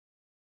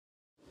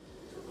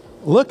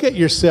Look at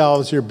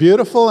yourselves. You're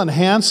beautiful and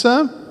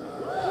handsome.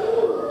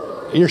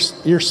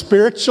 You're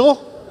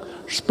spiritual.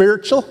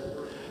 Spiritual.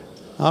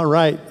 All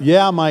right.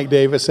 Yeah, Mike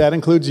Davis, that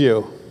includes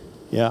you.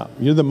 Yeah,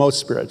 you're the most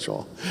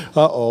spiritual.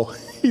 Uh-oh,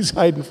 he's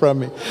hiding from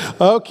me.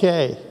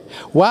 Okay.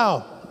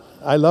 Wow.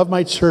 I love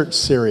my church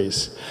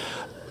series.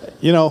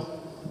 You know,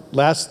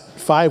 last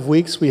 5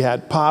 weeks we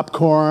had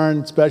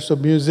popcorn, special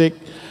music,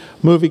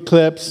 movie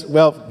clips.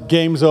 Well,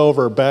 game's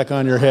over. Back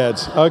on your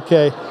heads.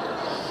 Okay.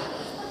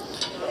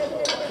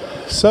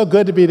 So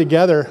good to be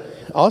together.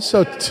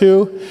 Also,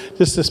 too,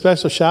 just a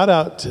special shout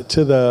out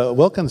to the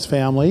Wilkins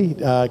family,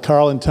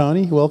 Carl and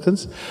Tony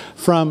Wilkins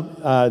from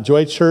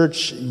Joy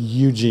Church,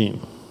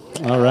 Eugene.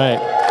 All right.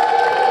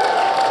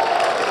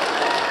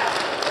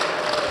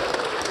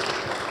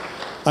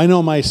 I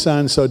know my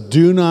son, so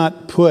do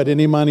not put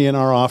any money in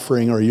our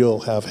offering or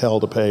you'll have hell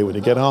to pay when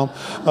you get home.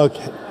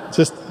 Okay,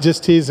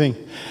 just teasing.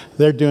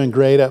 They're doing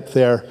great up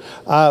there.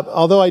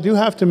 Although I do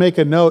have to make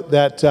a note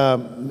that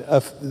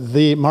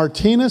the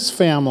Martinez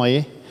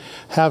family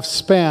have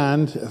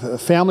spanned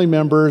family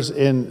members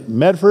in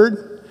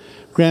Medford,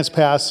 Grants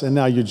Pass, and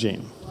now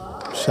Eugene.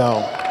 So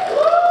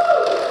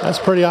that's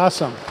pretty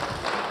awesome.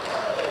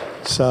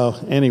 So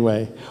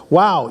anyway,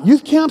 wow,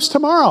 youth camp's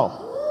tomorrow.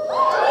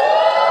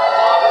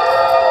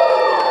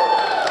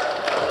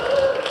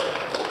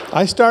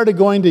 I started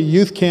going to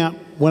youth camp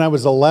when I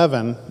was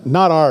 11,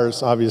 not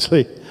ours,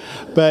 obviously,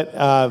 but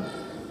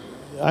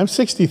I'm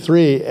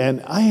 63,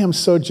 and I am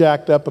so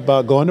jacked up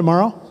about going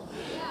tomorrow.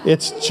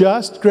 It's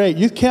just great.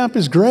 Youth camp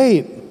is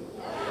great.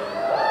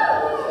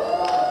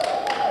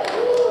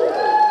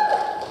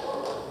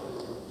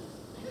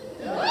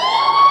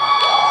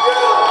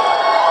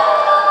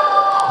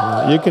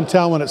 You can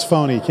tell when it's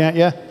phony, can't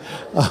you?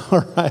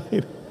 All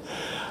right.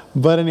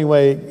 But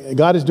anyway,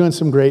 God is doing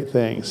some great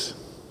things.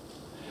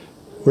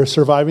 We're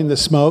surviving the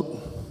smoke.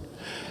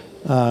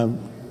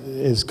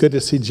 It's good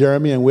to see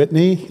Jeremy and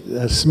Whitney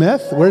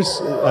Smith. Where's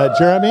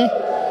Jeremy?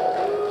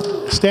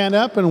 Stand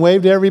up and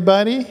wave to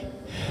everybody.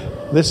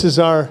 This is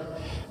our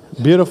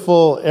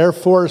beautiful Air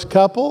Force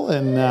couple,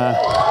 and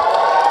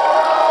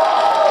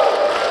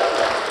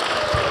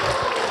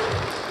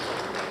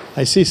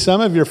I see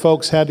some of your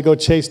folks had to go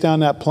chase down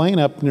that plane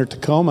up near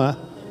Tacoma.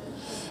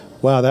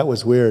 Wow, that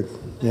was weird.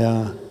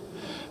 Yeah.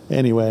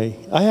 Anyway,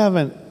 I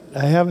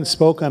haven't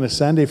spoke on a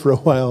Sunday for a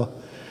while.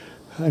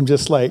 I'm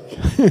just like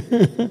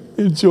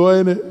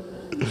enjoying it.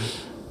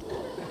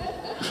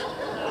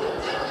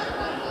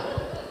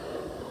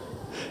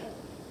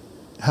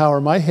 How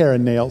are my hair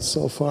and nails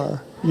so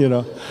far? You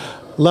know,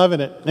 loving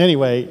it.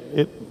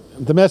 Anyway,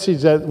 the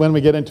message that when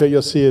we get into it,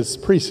 you'll see is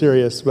pretty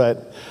serious,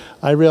 but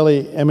I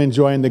really am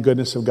enjoying the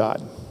goodness of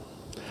God.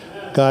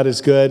 God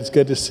is good. It's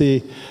good to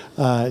see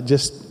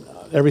just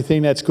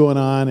everything that's going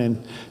on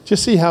and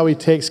just see how he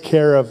takes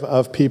care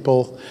of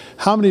people.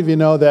 How many of you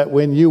know that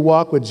when you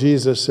walk with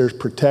Jesus, there's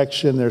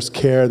protection, there's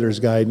care, there's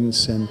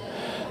guidance, and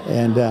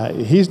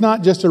he's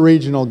not just a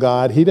regional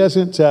God. He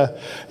doesn't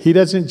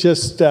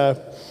just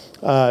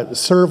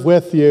serve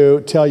with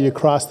you till you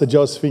cross the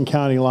Josephine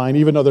County line,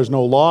 even though there's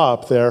no law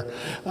up there.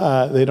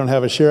 They don't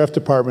have a sheriff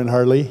department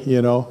hardly,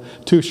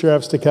 2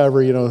 sheriffs to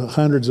cover,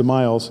 hundreds of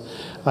miles.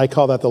 I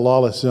call that the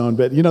lawless zone.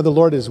 But, the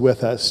Lord is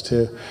with us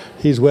too.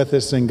 He's with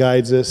us and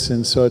guides us.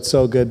 And so it's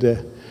so good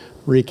to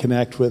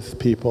reconnect with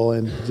people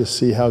and just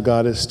see how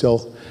God is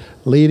still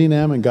leading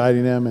them and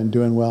guiding them and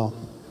doing well.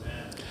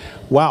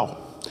 Wow.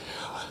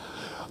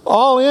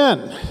 All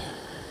in.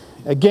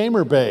 A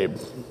gamer babe.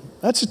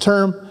 That's a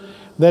term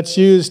that's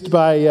used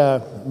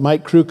by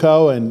Mike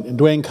Krukow and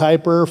Dwayne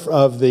Kuiper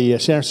of the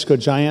San Francisco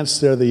Giants.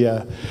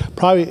 They're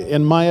probably,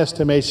 in my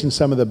estimation,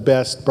 some of the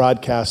best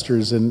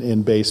broadcasters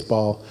in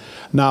baseball.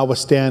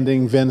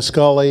 Notwithstanding Vin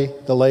Scully,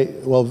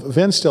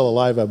 Vin's still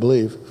alive, I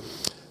believe.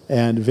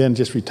 And Vin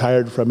just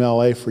retired from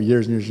LA for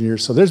years and years and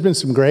years. So there's been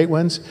some great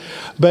ones.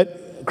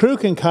 But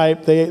Kruk and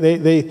Kuip,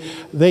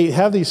 they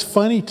have these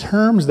funny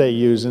terms they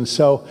use. And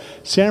so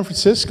San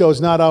Francisco is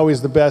not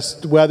always the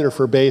best weather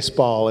for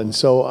baseball. And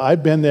so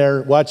I've been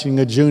there watching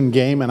a June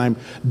game, and I'm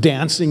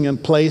dancing in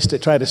place to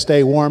try to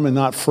stay warm and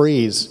not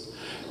freeze,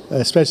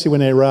 especially when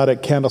they were out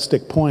at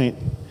Candlestick Point.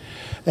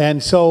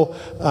 And so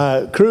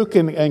Kruk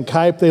and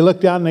Kuip, they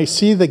look down and they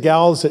see the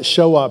gals that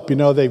show up.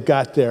 They've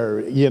got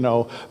their,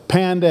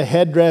 panda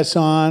headdress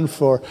on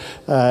for,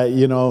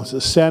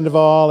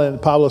 Sandoval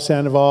and Pablo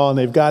Sandoval, and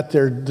they've got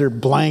their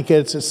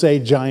blankets that say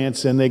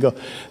Giants, and they go,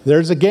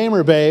 there's a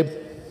gamer babe.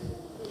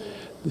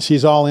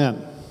 She's all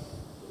in,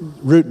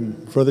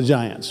 rooting for the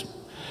Giants.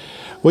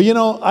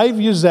 Well, I've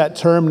used that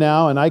term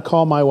now, and I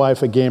call my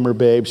wife a gamer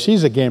babe.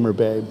 She's a gamer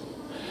babe.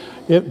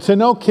 To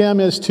know Kim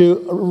is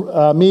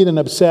to meet an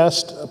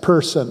obsessed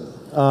person.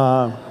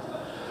 And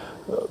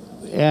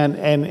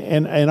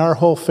our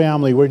whole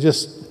family, we're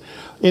just,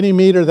 any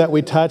meter that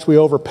we touch, we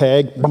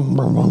overpeg. Boom,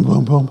 boom, boom,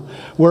 boom, boom.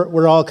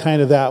 We're all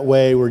kind of that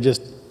way. We're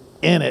just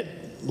in it.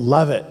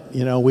 Love it.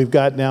 We've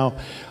got now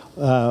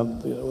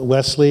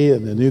Wesley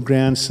and the new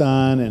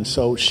grandson. And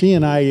so she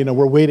and I,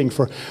 we're waiting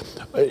for,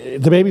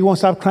 the baby won't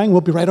stop crying.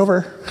 We'll be right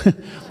over.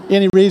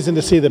 Any reason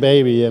to see the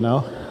baby,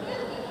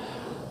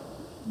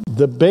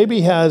 the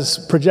baby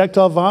has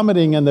projectile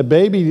vomiting and the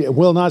baby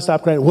will not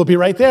stop crying. We'll be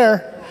right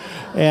there.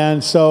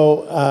 And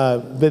so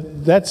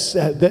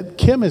that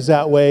Kim is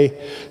that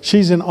way.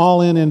 She's an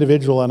all-in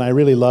individual, and I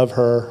really love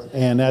her.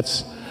 And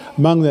that's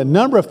among the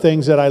number of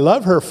things that I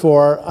love her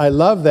for. I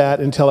love that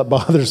until it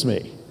bothers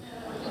me.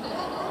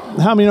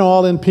 How many know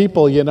all-in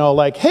people,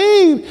 like,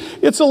 hey,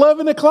 it's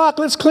 11 o'clock,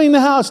 let's clean the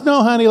house.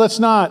 No, honey, let's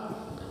not.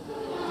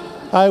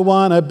 I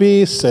want to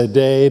be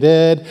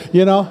sedated,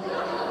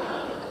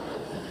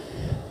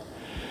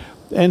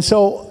 And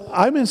so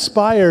I'm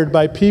inspired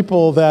by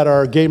people that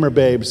are gamer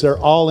babes. They're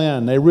all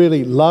in. They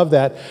really love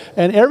that.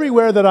 And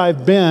everywhere that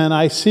I've been,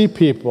 I see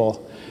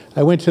people.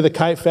 I went to the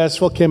Kite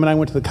Festival. Kim and I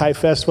went to the Kite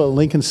Festival in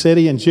Lincoln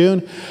City in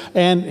June.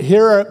 And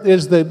here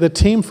is the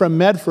team from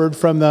Medford,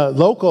 from the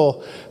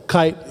local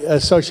Kite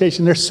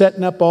Association. They're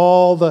setting up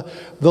all the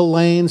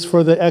lanes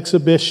for the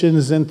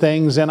exhibitions and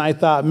things. And I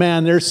thought,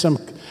 man, there's some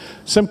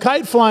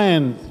kite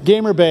flying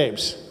gamer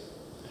babes.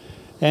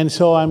 And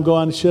so I'm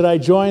going, should I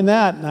join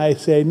that? And I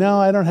say, no,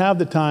 I don't have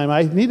the time.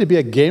 I need to be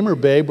a gamer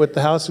babe with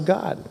the house of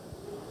God.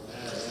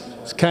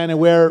 It's kind of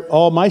where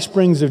all my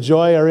springs of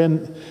joy are,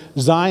 in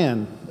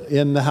Zion,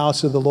 in the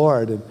house of the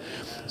Lord. And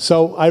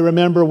so I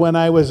remember when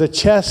I was a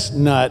chess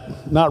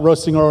nut, not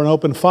roasting over an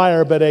open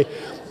fire, but I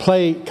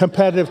play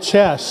competitive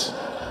chess.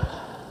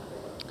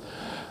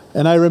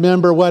 And I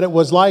remember what it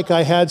was like.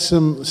 I had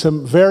some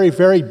very,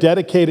 very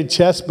dedicated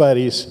chess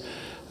buddies.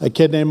 A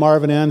kid named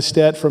Marvin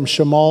Anstedt from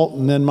Chemult,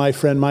 and then my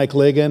friend Mike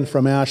Ligon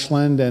from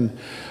Ashland,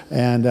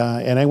 and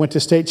I went to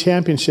state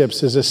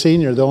championships as a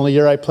senior. The only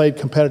year I played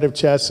competitive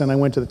chess, and I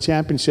went to the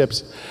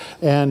championships,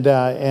 and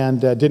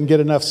didn't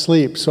get enough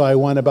sleep, so I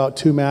won about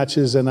 2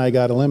 matches and I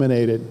got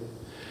eliminated.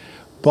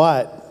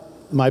 But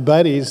my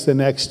buddies the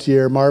next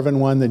year, Marvin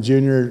won the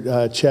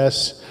junior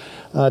chess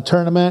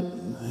tournament.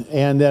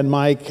 And then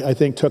Mike, I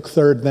think, took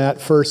third in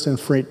that, first in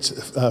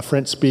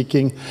French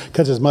speaking,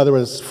 because his mother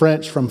was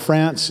French from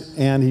France,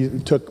 and he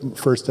took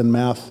first in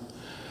math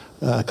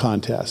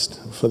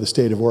contest for the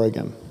state of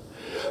Oregon.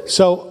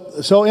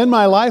 So in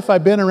my life,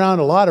 I've been around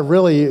a lot of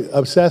really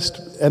obsessed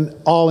and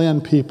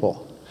all-in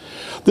people.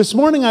 This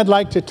morning, I'd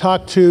like to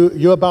talk to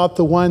you about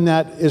the one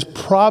that is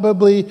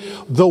probably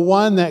the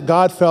one that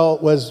God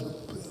felt was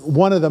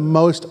one of the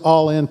most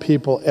all-in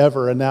people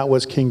ever, and that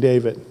was King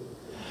David.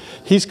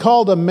 He's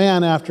called a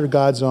man after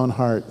God's own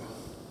heart.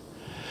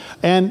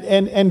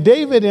 And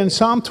David in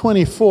Psalm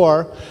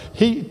 24,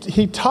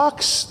 he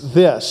talks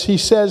this. He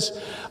says,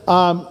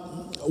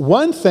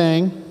 one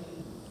thing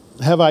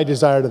have I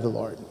desired of the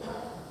Lord.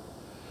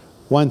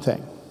 One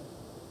thing.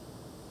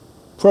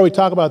 Before we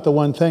talk about the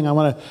one thing, I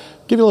want to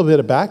give you a little bit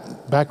of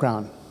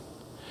background.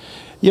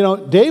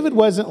 David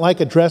wasn't like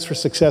a dress for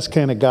success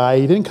kind of guy.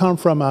 He didn't come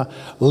from a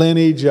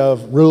lineage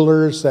of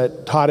rulers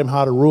that taught him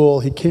how to rule.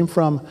 He came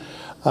from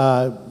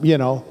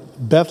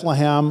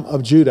Bethlehem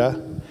of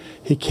Judah.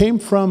 He came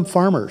from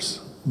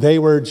farmers. They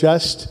were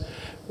just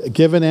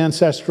given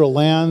ancestral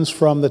lands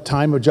from the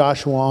time of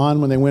Joshua on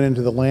when they went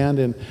into the land.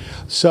 And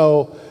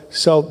so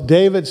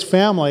David's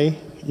family,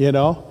 they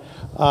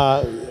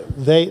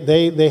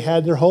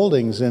had their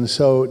holdings. And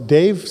so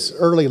Dave's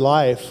early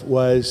life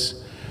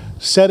was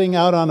setting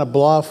out on a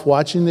bluff,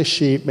 watching the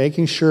sheep,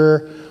 making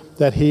sure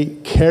that he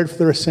cared for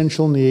their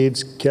essential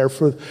needs, cared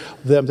for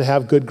them to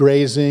have good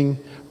grazing,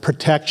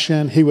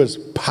 protection. He was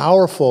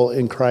powerful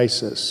in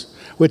crisis,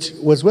 which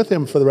was with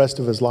him for the rest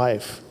of his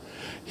life.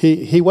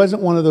 He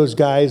wasn't one of those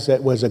guys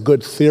that was a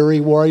good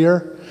theory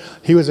warrior.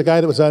 He was a guy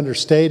that was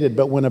understated,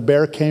 but when a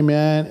bear came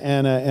in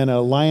and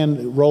a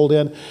lion rolled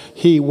in,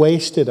 he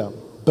wasted them.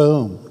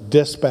 Boom,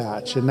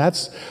 dispatch. And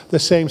that's the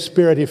same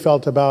spirit he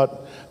felt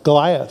about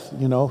Goliath.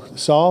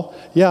 Saul,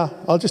 yeah,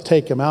 I'll just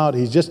take him out.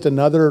 He's just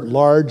another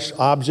large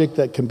object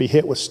that can be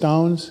hit with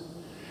stones.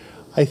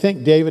 I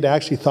think David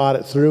actually thought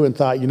it through and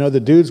thought, the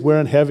dude's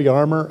wearing heavy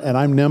armor and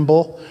I'm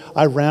nimble.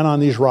 I ran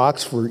on these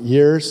rocks for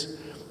years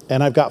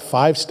and I've got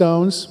 5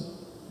 stones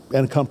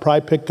and can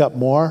probably pick up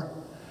more.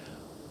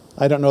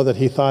 I don't know that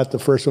he thought the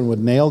first one would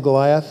nail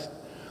Goliath.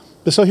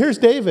 But so here's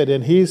David,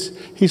 and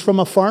he's from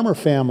a farmer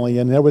family,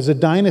 and there was a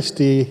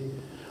dynasty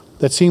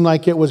that seemed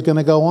like it was going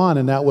to go on,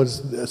 and that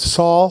was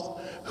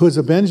Saul, who was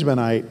a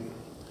Benjaminite,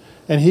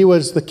 and he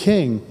was the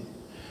king.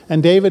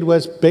 And David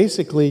was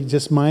basically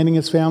just minding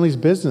his family's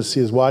business.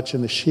 He was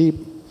watching the sheep.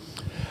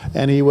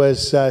 And he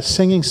was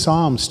singing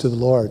psalms to the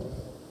Lord.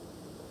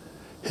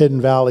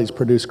 Hidden valleys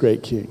produce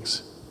great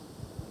kings.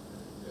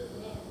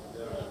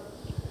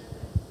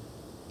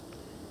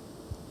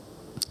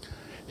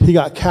 He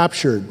got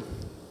captured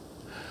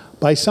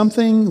by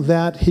something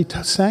that he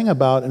sang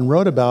about and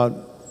wrote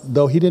about,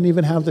 though he didn't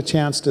even have the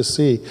chance to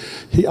see.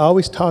 He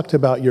always talked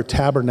about your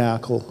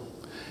tabernacle,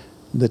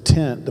 the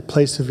tent, the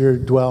place of your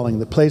dwelling,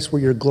 the place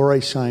where your glory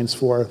shines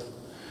forth.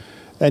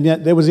 And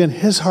yet it was in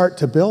his heart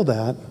to build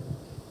that.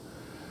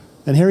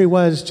 And here he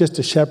was, just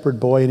a shepherd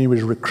boy, and he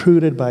was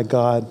recruited by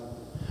God.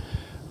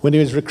 When he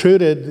was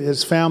recruited,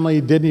 his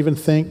family didn't even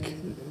think,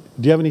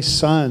 do you have any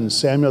sons?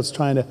 Samuel's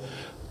trying to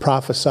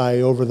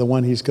prophesy over the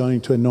one he's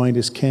going to anoint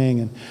as king.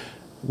 And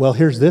Well,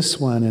 here's this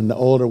one, and the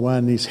older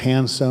one, these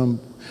handsome,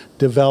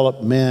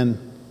 developed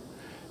men.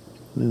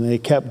 And they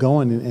kept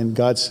going, and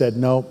God said,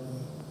 nope.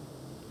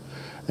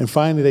 And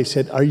finally they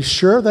said, are you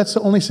sure that's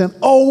the only son?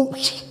 Oh,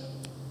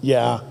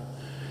 yeah,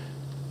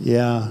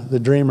 the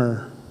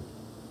dreamer.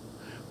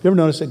 You ever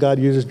notice that God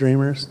uses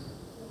dreamers?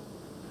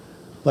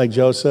 Like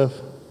Joseph?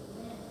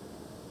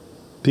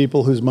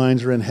 People whose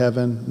minds are in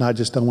heaven, not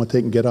just on what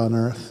they can get on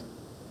earth.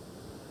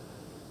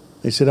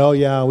 They said, oh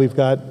yeah, we've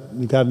got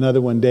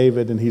another one,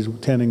 David, and he's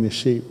tending the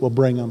sheep. We'll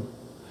bring him.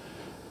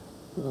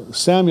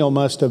 Samuel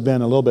must have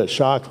been a little bit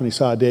shocked when he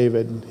saw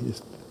David.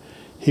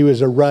 He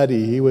was a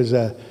ruddy, he was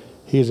a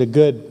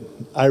good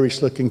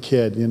Irish-looking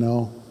kid, you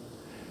know.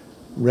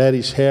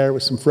 Reddish hair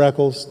with some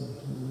freckles,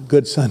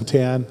 good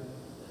suntan.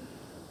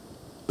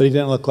 But he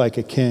didn't look like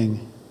a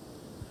king.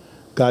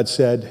 God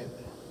said,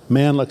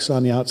 man looks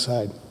on the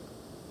outside.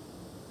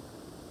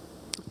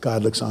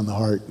 God looks on the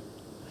heart.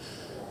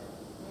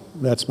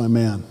 That's my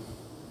man.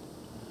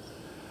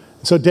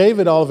 So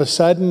David, all of a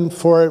sudden,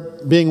 for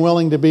being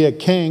willing to be a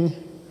king,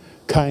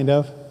 kind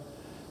of,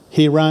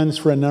 he runs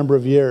for a number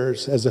of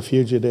years as a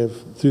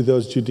fugitive through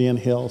those Judean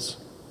hills.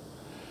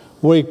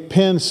 We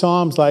pen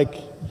psalms like,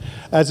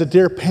 as a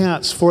deer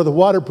pants for the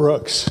water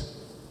brooks,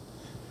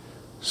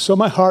 so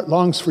my heart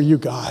longs for you,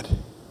 God.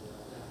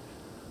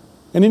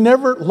 And he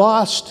never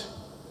lost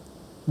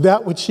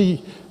that which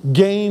he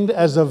gained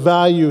as a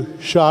value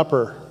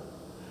shopper.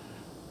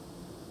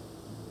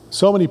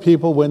 So many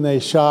people, when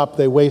they shop,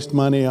 they waste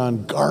money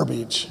on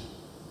garbage.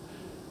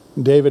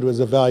 David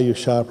was a value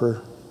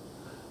shopper.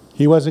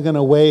 He wasn't going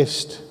to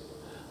waste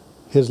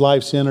his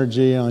life's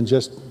energy on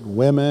just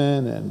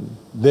women and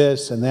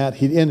this and that.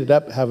 He ended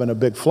up having a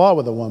big flaw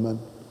with a woman.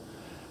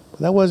 But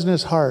that wasn't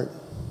his heart.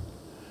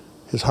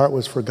 His heart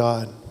was for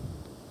God.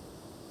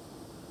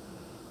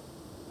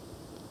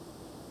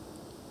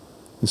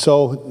 And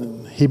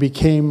so he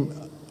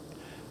became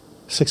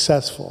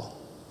successful.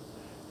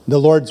 The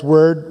Lord's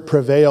word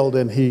prevailed,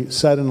 and he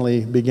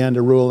suddenly began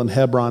to rule in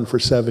Hebron for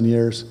 7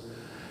 years.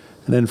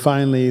 And then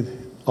finally,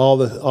 all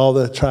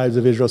the tribes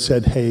of Israel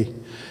said, hey,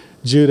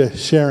 Judah,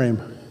 share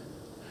him.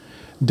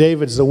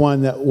 David's the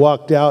one that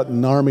walked out,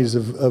 and armies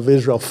of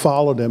Israel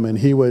followed him, and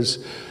he was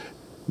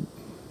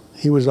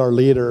our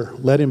leader.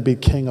 Let him be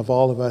king of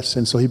all of us.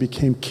 And so he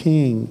became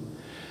king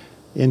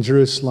in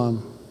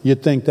Jerusalem.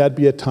 You'd think that'd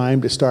be a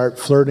time to start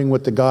flirting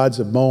with the gods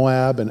of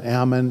Moab and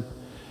Ammon,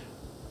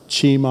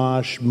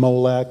 Chemosh,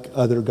 Molech,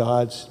 other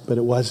gods, but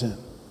it wasn't.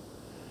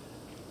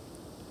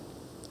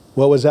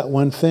 What was that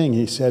one thing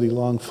he said he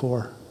longed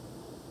for?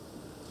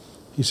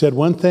 He said,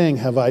 one thing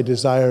have I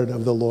desired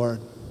of the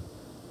Lord,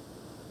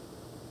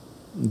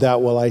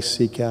 that will I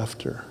seek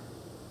after.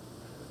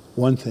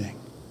 One thing.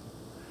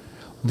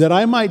 That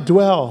I might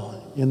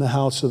dwell in the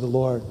house of the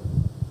Lord.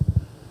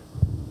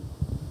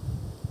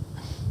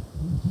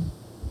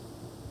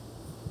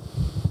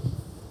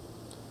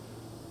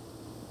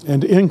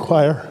 And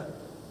inquire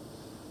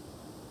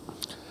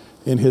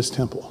in his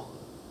temple.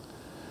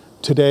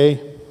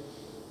 Today,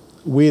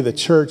 we, the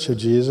church of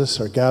Jesus,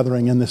 are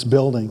gathering in this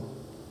building.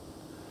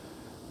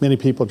 Many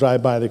people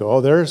drive by, they go, oh,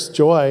 there's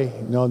Joy.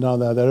 No,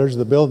 there's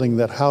the building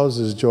that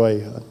houses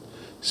Joy at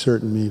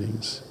certain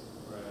meetings.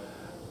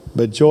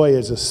 But Joy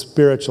is a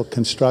spiritual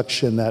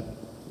construction that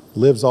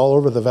lives all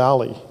over the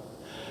valley.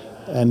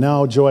 And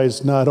now Joy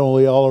is not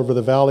only all over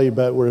the valley,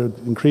 but we're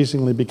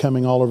increasingly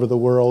becoming all over the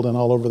world and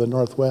all over the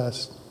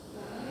Northwest.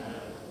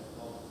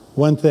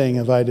 One thing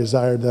have I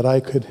desired, that I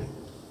could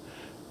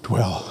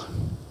dwell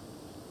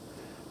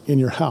in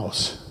your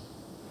house.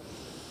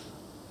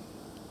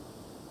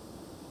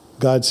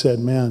 God said,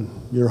 man,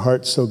 your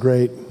heart's so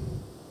great.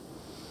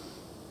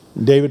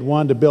 David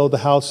wanted to build the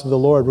house of the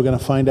Lord. We're going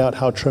to find out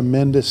how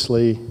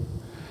tremendously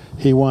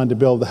he wanted to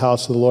build the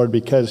house of the Lord,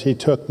 because he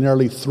took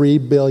nearly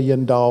 $3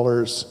 billion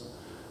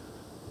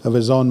of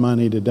his own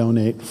money to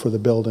donate for the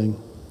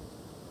building.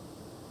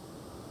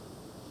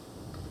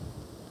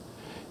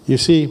 You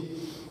see,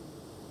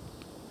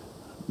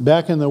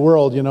 back in the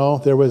world, you know,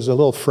 there was a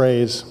little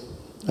phrase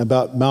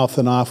about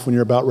mouthing off when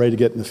you're about ready to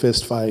get in a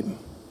fist fight.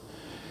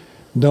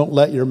 Don't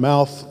let your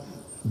mouth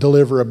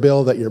deliver a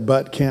bill that your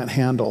butt can't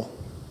handle.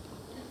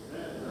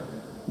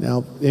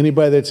 Now,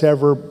 anybody that's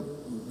ever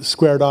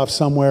squared off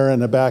somewhere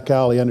in a back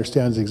alley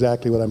understands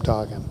exactly what I'm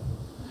talking.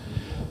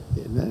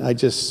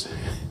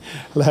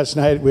 Last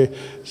night,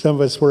 some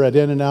of us were at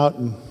In-N-Out,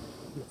 and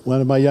one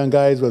of my young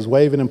guys was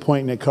waving and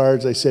pointing at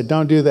cards. I said,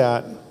 don't do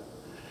that.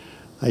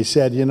 I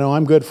said, you know,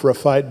 I'm good for a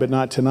fight, but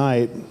not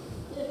tonight.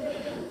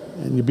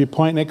 And you'd be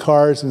pointing at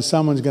cards, and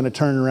someone's going to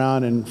turn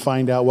around and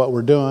find out what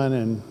we're doing,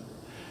 and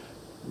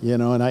you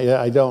know, and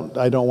I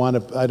don't want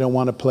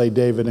to play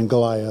David and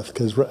Goliath,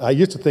 because I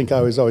used to think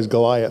I was always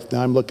Goliath.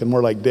 Now I'm looking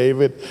more like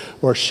David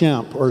or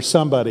Shemp or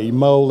somebody,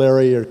 Mo,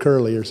 Larry, or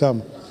Curly or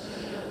something.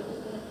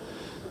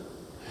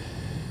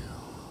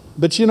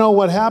 But you know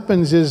what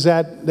happens is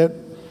that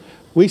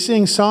we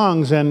sing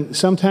songs, and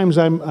sometimes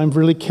I'm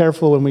really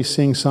careful when we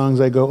sing songs.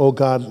 I go, oh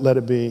God, let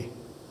it be.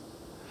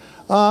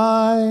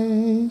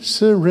 I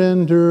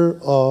surrender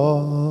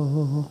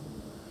all.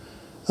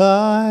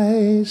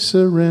 I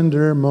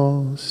surrender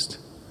most.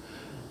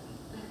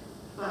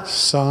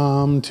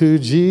 Some to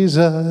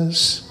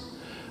Jesus.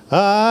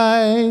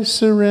 I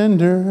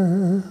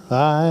surrender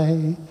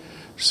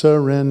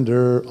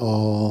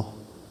all.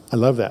 I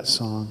love that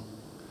song.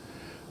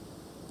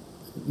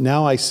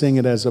 Now I sing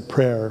it as a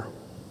prayer,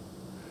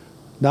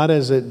 not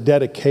as a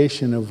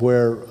dedication of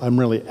where I'm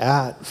really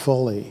at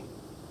fully.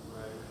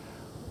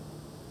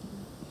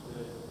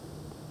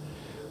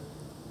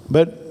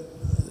 But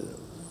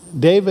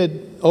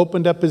David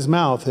opened up his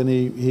mouth and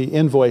he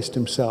invoiced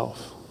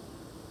himself.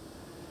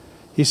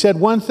 He said,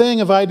 "One thing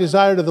have I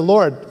desired of the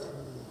Lord,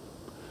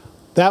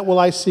 that will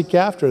I seek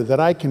after, that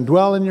I can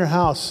dwell in your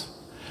house,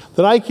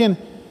 that I can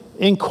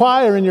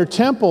inquire in your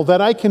temple, that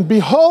I can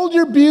behold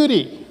your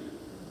beauty."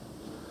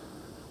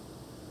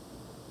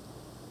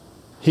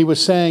 He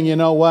was saying, you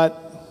know what?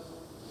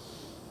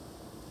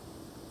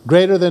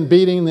 Greater than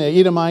beating the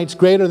Edomites,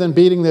 greater than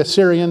beating the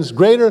Assyrians,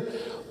 greater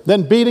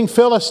than beating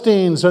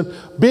Philistines and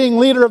being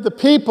leader of the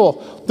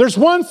people, there's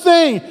one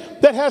thing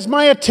that has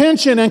my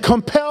attention and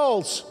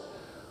compels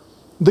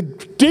the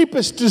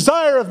deepest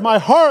desire of my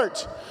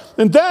heart,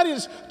 and that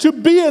is to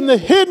be in the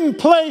hidden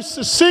place,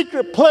 the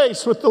secret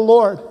place with the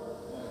Lord,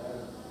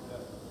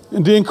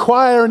 and to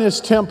inquire in His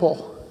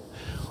temple.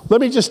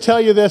 Let me just tell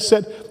you this,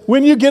 that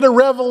when you get a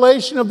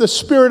revelation of the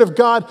Spirit of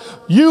God,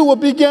 you will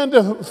begin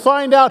to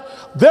find out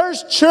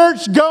there's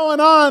church going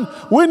on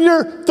when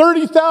you're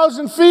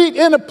 30,000 feet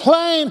in a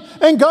plane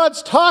and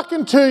God's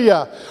talking to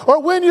you.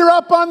 Or when you're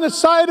up on the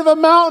side of a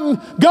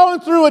mountain going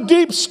through a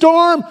deep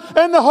storm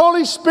and the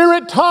Holy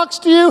Spirit talks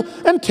to you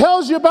and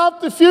tells you about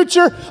the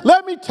future.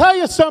 Let me tell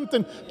you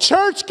something.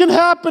 Church can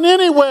happen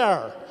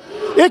anywhere.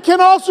 It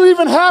can also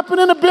even happen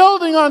in a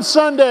building on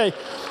Sunday.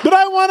 But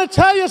I want to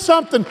tell you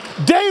something.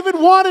 David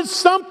wanted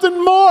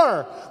something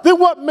more than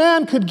what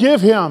man could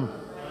give him.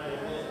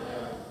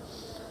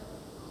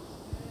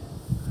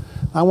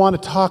 I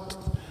want to talk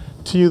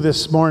to you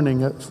this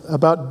morning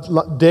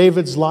about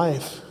David's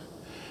life,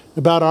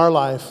 about our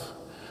life.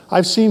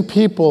 I've seen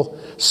people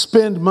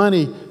spend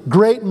money,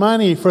 great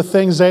money, for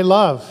things they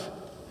love.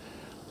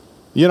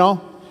 You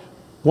know,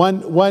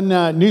 one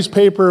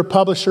newspaper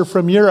publisher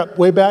from Europe,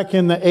 way back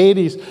in the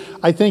 80s,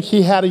 I think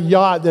he had a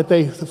yacht that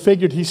they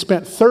figured he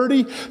spent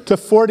 $30,000 to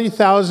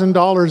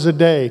 $40,000 a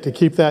day to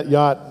keep that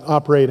yacht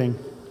operating.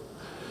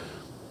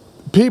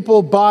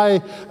 People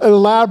buy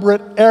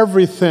elaborate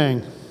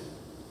everything,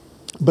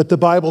 but the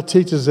Bible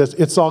teaches us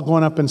it's all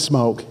going up in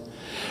smoke.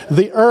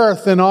 The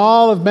earth and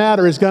all of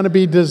matter is going to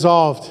be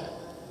dissolved.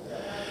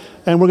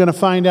 And we're going to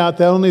find out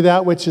that only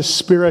that which is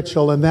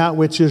spiritual and that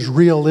which is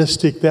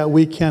realistic, that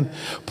we can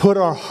put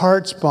our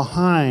hearts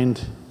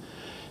behind,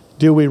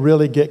 do we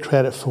really get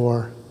credit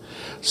for.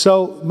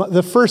 So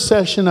the first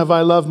session of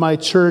I Love My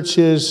Church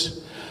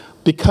is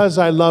because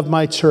I love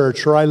my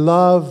church, or I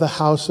love the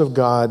house of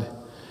God,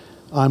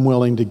 I'm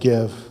willing to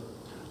give.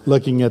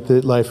 Looking at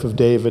the life of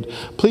David.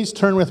 Please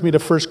turn with me to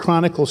 1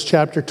 Chronicles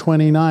chapter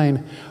 29,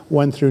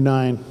 1 through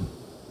 9.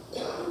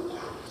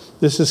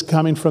 This is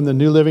coming from the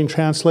New Living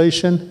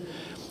Translation.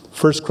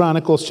 1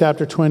 Chronicles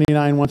chapter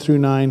 29, 1 through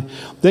 9.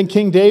 Then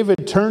King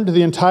David turned to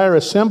the entire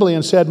assembly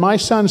and said, "My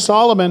son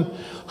Solomon,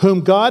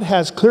 whom God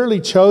has clearly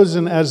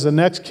chosen as the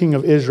next king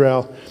of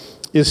Israel,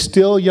 is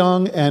still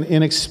young and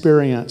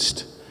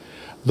inexperienced.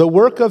 The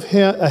work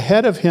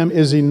ahead of him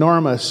is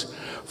enormous,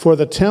 for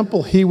the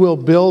temple he will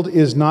build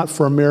is not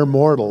for mere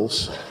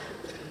mortals.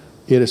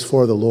 It is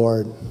for the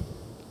Lord."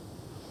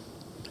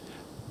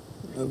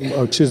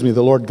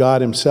 The Lord God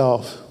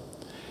Himself.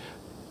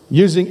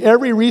 "Using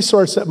every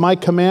resource at my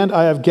command,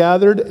 I have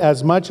gathered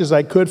as much as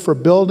I could for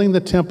building the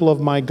temple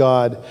of my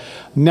God.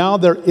 Now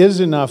there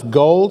is enough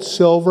gold,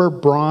 silver,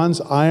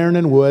 bronze, iron,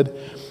 and wood,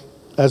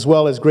 as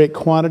well as great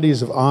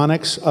quantities of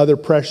onyx, other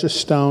precious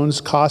stones,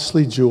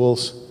 costly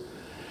jewels,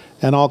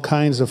 and all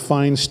kinds of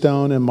fine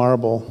stone and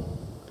marble.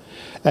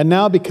 And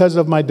now, because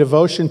of my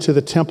devotion to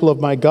the temple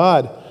of my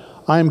God,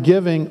 I am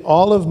giving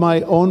all of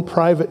my own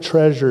private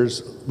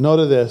treasures."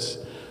 Note this,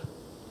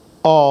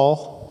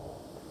 all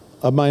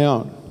of my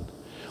own.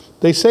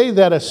 They say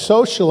that a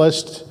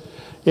socialist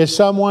is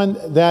someone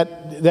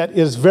that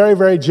is very,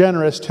 very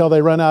generous till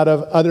they run out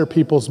of other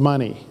people's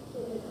money.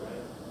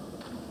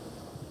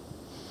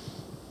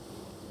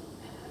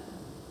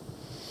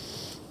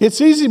 It's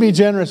easy to be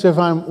generous if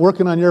I'm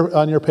working on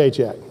your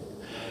paycheck.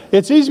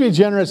 It's easy to be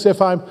generous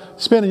if I'm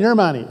spending your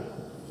money.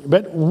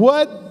 But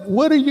what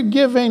are you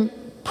giving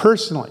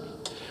personally?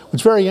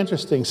 It's very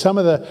interesting. Some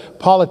of the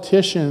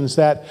politicians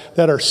that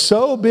are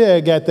so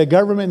big at the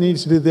government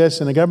needs to do this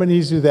and the government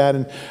needs to do that,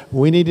 and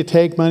we need to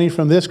take money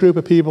from this group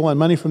of people and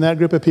money from that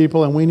group of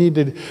people, and we need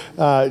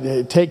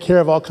to take care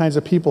of all kinds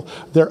of people.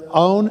 Their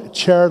own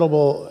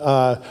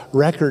charitable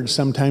records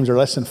sometimes are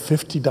less than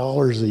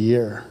 $50 a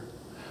year,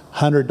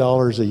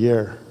 $100 a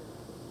year.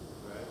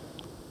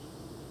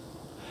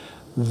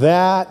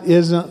 That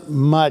isn't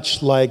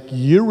much like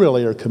you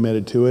really are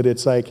committed to it.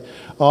 It's like,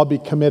 I'll be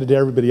committed to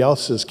everybody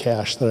else's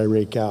cash that I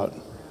rake out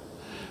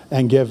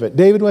and give it.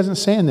 David wasn't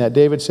saying that.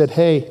 David said,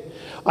 hey,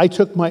 I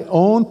took my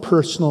own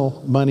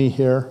personal money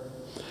here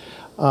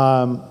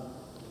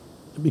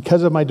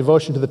Because of my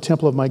devotion to the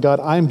temple of my God,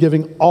 I am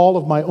giving all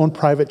of my own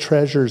private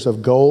treasures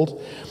of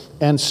gold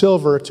and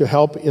silver to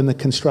help in the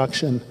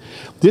construction.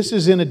 This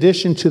is in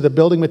addition to the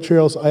building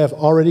materials I have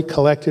already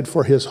collected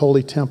for his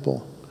holy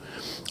temple.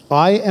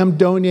 I am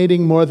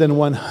donating more than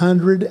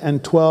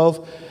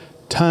 112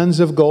 tons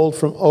of gold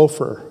from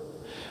Ophir.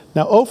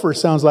 Now, Ophir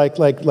sounds like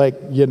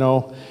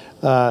Jethro,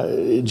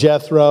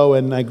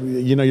 and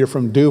you're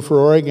from Dufur,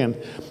 Oregon.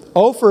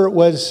 Ophir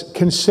was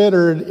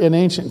considered, in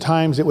ancient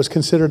times, it was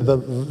considered the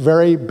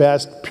very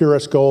best,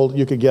 purest gold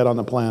you could get on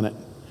the planet,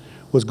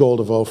 was gold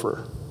of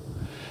Ophir.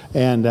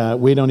 And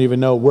we don't even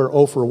know where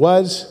Ophir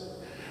was,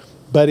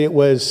 but it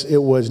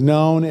was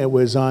known. It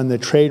was on the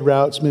trade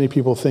routes. Many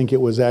people think it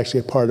was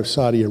actually a part of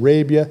Saudi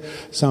Arabia.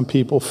 Some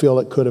people feel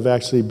it could have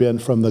actually been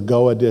from the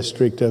Goa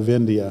district of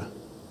India.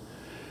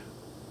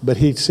 But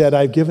he said,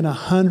 I've given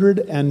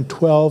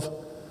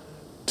 112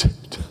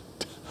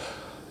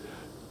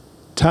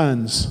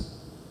 tons.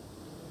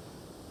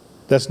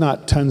 That's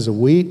not tons of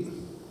wheat.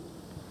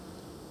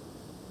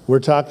 We're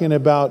talking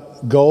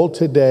about gold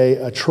today.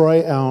 A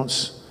troy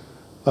ounce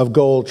of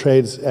gold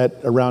trades at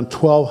around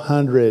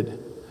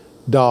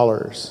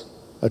 $1,200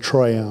 a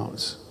troy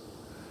ounce.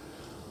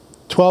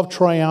 12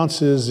 troy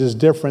ounces is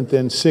different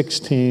than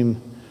 16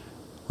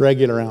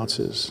 regular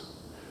ounces.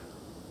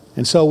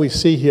 And so we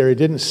see here, it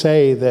didn't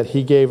say that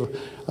he gave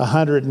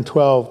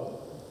 112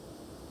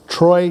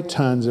 troy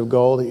tons of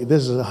gold.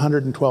 This is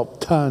 112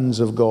 tons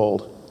of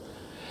gold.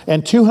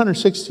 And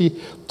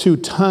 262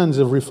 tons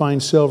of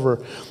refined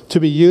silver to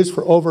be used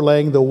for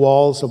overlaying the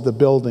walls of the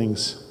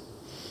buildings.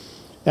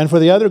 And for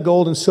the other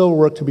gold and silver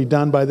work to be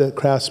done by the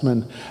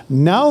craftsmen.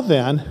 Now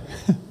then,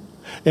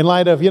 in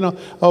light of,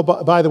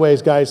 by the way,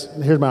 guys,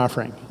 here's my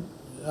offering.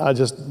 I'll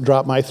just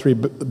drop my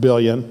 $3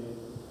 billion.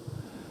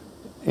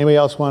 Anybody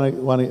else want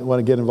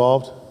to get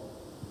involved?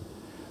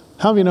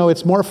 How many of you know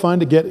it's more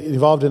fun to get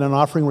involved in an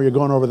offering where you're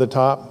going over the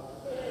top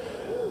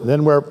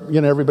than where,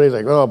 everybody's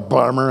like, oh,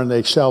 bummer, and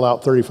they shell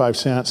out 35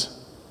 cents.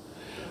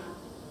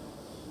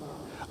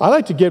 I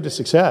like to give to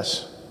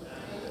success.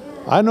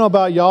 I don't know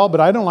about y'all, but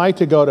I don't like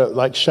to go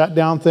to shut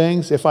down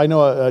things. If I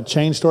know a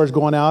chain store is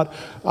going out,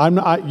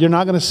 you're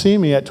not going to see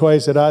me at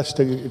Toys R Us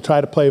to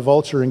try to play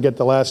vulture and get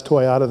the last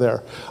toy out of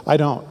there. I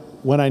don't.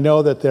 When I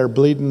know that they're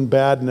bleeding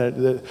bad,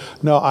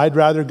 no, I'd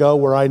rather go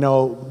where I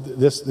know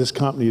this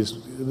company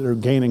they're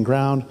gaining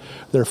ground,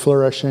 they're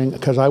flourishing,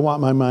 because I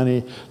want my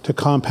money to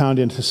compound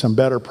into some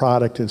better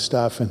product and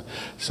stuff. And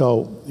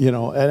so,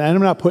 and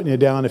I'm not putting you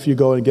down if you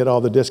go and get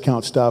all the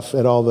discount stuff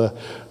at all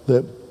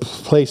the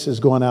places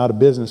going out of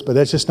business, but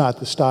that's just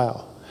not the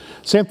style.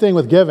 Same thing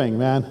with giving,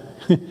 man.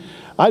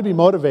 I'd be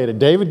motivated.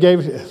 David gave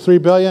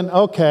 $3 billion.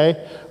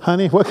 Okay,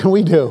 honey, what can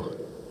we do?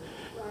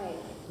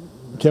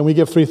 Can we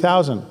give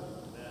 3,000?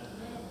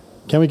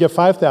 Can we give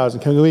 5,000?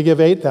 Can we give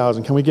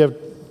 8,000? Can we give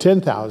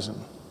 10,000?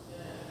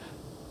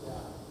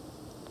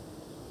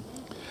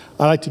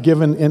 I like to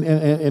give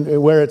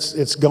in where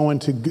it's going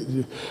to,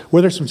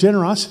 where there's some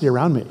generosity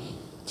around me.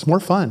 It's more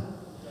fun.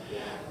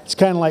 It's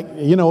kind of like,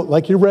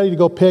 like you're ready to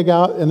go pig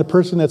out, and the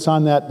person that's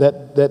on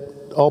that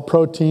all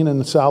protein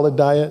and salad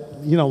diet,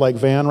 like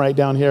Van right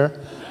down here.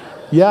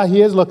 Yeah,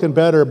 he is looking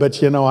better, but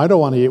I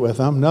don't want to eat with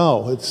him.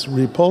 No, it's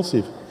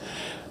repulsive.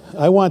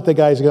 I want the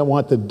guys that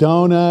want the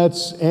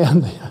donuts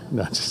and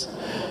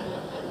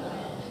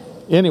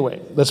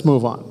Anyway, let's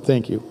move on.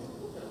 Thank you.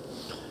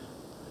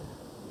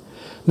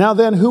 Now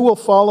then, who will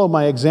follow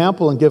my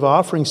example and give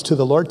offerings to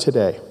the Lord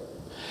today?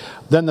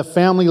 Then the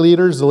family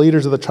leaders, the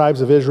leaders of the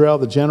tribes of Israel,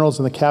 the generals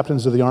and the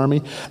captains of the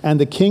army, and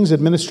the king's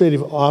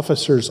administrative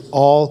officers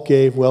all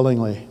gave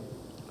willingly.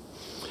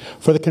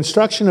 For the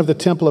construction of the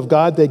temple of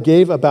God, they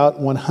gave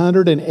about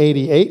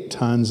 188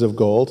 tons of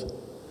gold.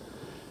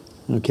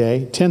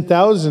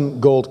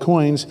 10,000 gold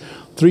coins,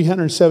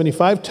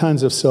 375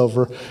 tons of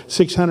silver,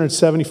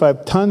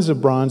 675 tons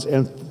of bronze,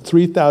 and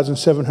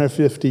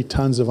 3,750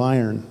 tons of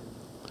iron.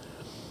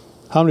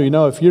 How many of you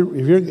know if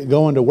you're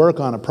going to work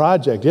on a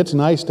project, it's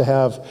nice to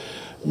have,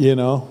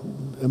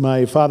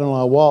 my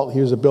father-in-law Walt, he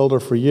was a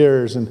builder for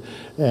years, and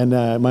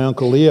my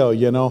uncle Leo,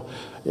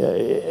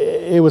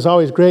 it was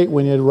always great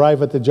when you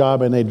arrive at the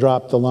job and they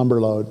dropped the lumber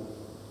load,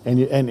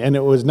 and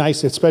it was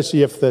nice,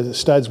 especially if the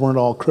studs weren't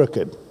all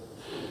crooked.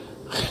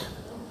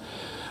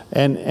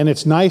 And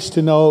it's nice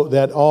to know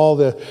that all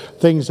the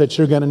things that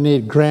you're going to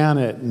need,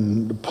 granite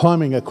and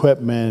plumbing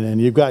equipment, and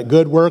you've got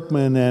good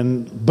workmen,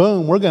 and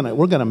boom, we're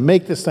gonna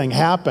make this thing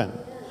happen.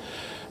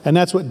 And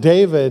that's what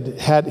David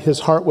had,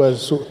 his heart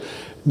was.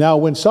 Now,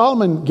 when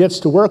Solomon gets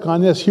to work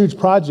on this huge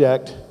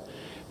project,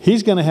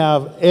 he's going to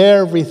have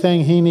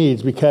everything he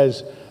needs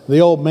because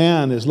the old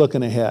man is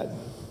looking ahead.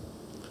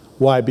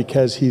 Why?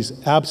 Because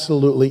he's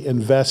absolutely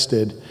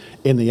invested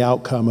in the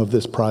outcome of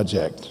this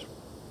project.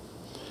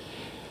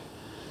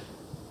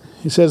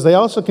 He says, they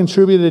also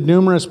contributed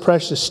numerous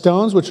precious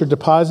stones, which are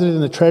deposited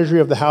in the treasury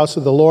of the house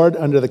of the Lord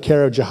under the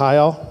care of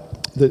Jehiel,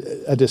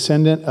 a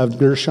descendant of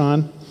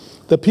Gershon.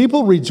 The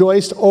people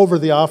rejoiced over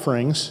the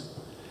offerings,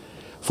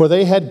 For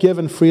they had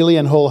given freely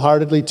and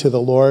wholeheartedly to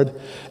the Lord,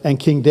 and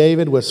King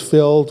David was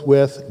filled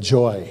with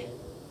joy.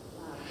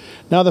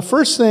 Now, the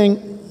first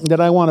thing that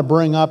I want to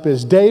bring up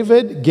is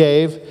David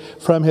gave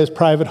from his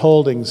private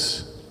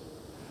holdings.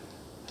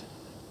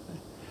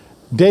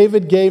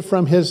 David gave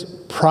from his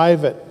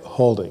private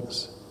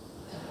holdings.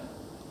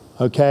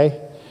 Okay?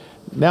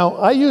 Now,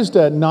 I used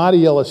a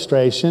naughty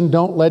illustration.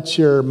 Don't let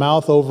your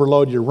mouth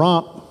overload your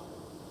rump.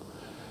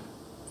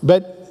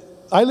 But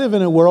I live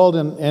in a world,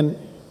 and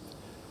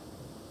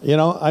you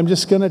know, I'm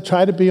just going to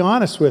try to be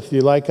honest with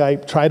you like I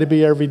try to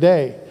be every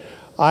day.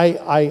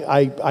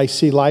 I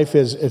see life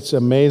as it's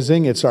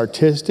amazing, it's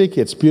artistic,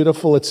 it's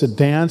beautiful, it's a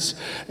dance,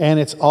 and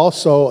it's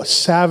also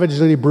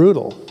savagely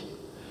brutal.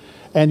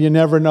 And you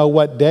never know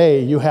what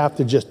day you have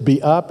to just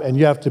be up and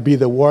you have to be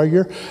the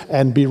warrior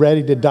and be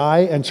ready to die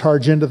and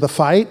charge into the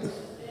fight.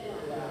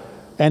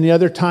 And the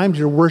other times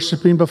you're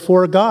worshiping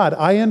before God.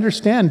 I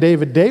understand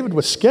David. David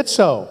was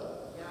schizo.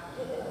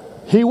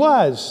 He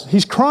was.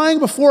 He's crying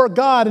before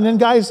God, and then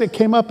guys that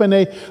came up and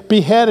they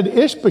beheaded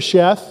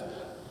Ishbosheth,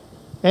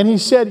 and he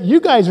said, you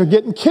guys are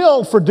getting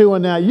killed for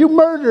doing that. You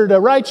murdered a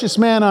righteous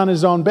man on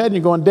his own bed. And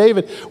you're going,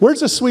 David,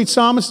 where's the sweet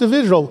psalmist of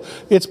Israel?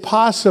 It's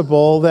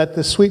possible that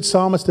the sweet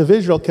psalmist of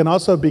Israel can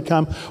also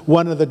become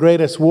one of the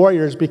greatest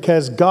warriors,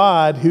 because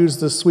God, who's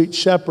the sweet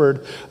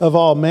shepherd of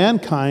all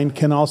mankind,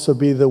 can also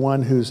be the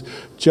one who's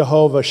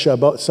Jehovah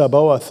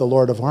Sabaoth, the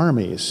Lord of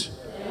armies.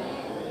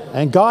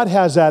 And God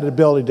has that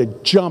ability to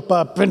jump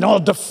up and I'll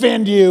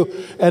defend you.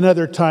 And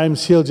other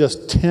times He'll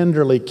just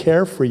tenderly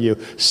care for you.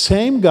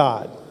 Same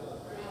God.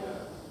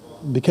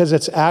 Because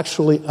it's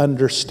actually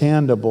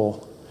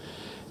understandable.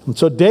 And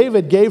so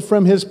David gave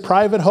from his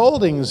private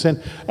holdings.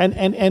 And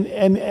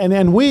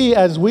we,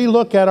 as we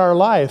look at our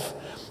life,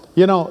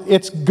 you know,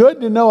 it's good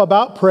to know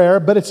about prayer,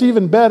 but it's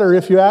even better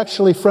if you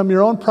actually, from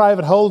your own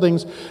private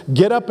holdings,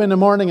 get up in the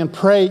morning and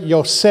pray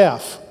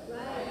yourself.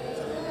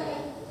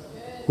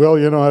 Well,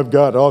 you know, I've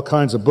got all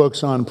kinds of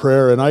books on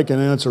prayer, and I can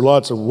answer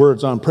lots of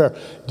words on prayer.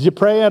 Do you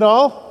pray at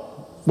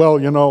all? Well,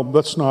 you know, I'm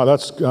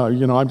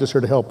just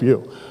here to help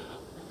you.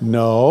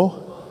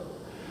 No.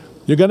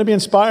 You're going to be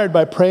inspired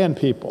by praying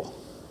people.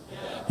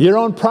 Your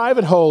own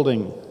private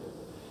holding.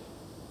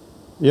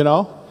 You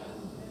know?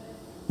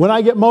 When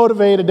I get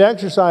motivated to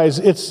exercise,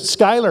 it's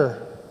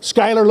Skylar.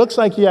 Skylar looks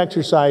like he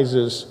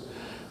exercises.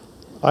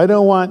 I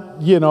don't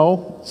want, you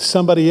know,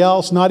 somebody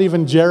else, not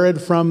even Jared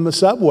from the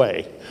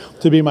subway,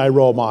 to be my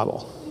role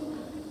model.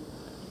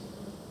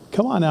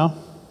 Come on now.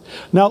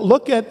 Now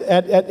look at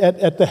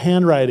the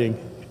handwriting.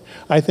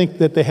 I think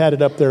that they had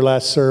it up there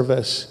last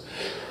service.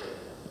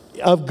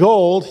 Of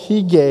gold,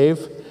 he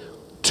gave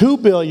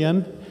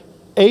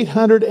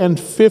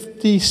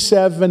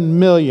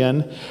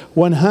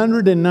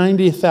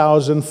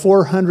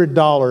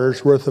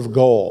 $2,857,190,400 worth of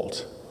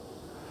gold.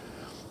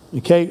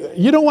 Okay,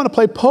 you don't want to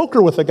play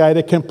poker with a guy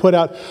that can put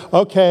out,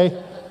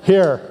 okay,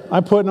 here,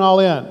 I'm putting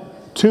all in.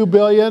 $2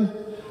 billion.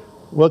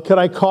 Well, could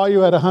I call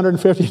you at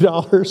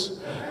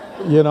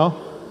 $150? You know?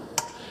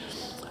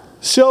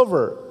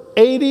 Silver,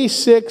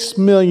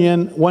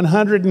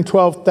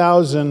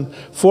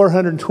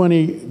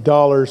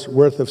 $86,112,420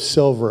 worth of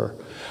silver.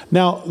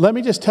 Now, let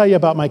me just tell you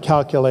about my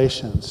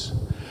calculations.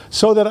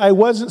 So that I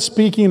wasn't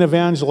speaking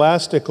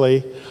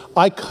evangelistically,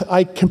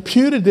 I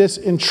computed this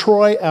in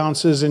troy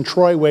ounces, in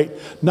troy weight,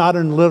 not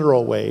in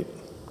literal weight.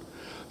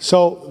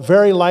 So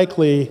very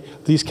likely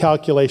these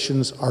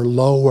calculations are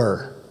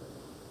lower.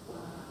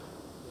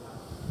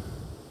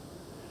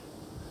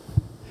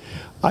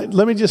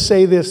 Let me just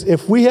say this.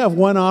 If we have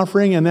one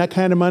offering and that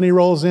kind of money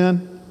rolls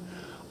in,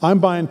 I'm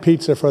buying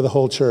pizza for the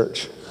whole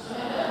church.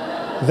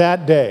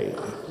 That day.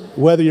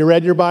 Whether you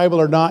read your Bible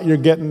or not, you're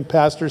getting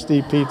Pastor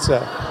Steve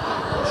pizza.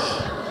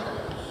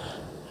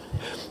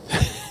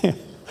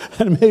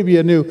 And maybe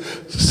a new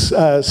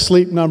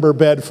sleep number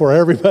bed for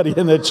everybody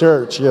in the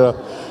church, you know.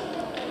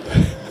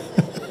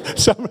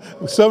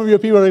 Some of you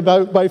people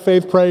are by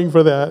faith praying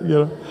for that, you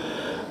know.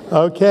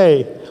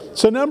 Okay.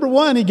 So number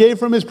one, he gave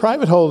from his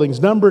private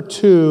holdings. Number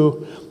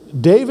two,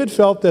 David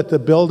felt that the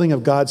building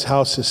of God's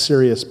house is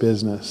serious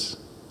business.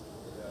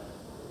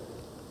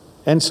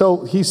 And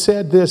so he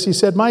said this, he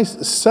said, my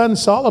son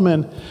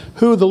Solomon,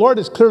 who the Lord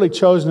has clearly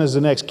chosen as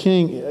the next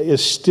king,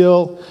 is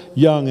still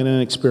young and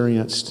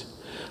inexperienced.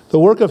 The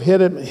work of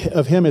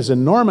him is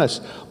enormous.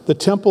 The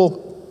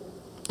temple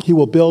he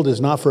will build is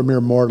not for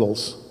mere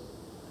mortals.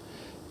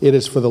 It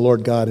is for the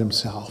Lord God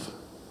himself.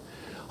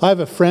 I have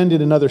a friend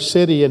in another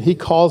city, and he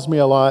calls me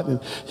a lot, and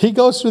he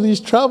goes through these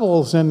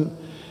troubles, and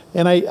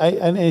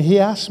he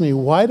asks me,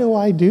 why do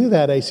I do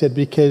that? I said,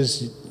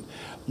 because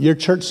your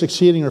church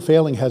succeeding or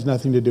failing has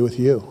nothing to do with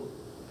you.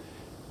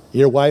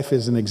 Your wife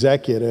is an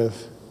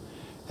executive,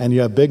 and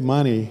you have big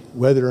money,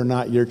 whether or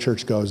not your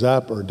church goes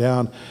up or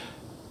down.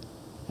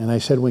 And I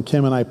said, when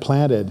Kim and I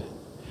planted,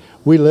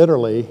 we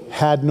literally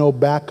had no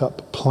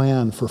backup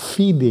plan for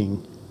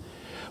feeding.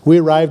 We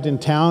arrived in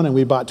town and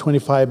we bought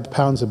 25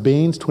 pounds of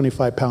beans,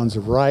 25 pounds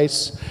of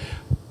rice.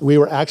 We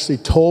were actually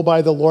told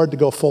by the Lord to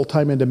go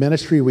full-time into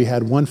ministry. We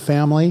had one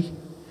family.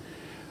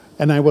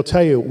 And I will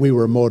tell you, we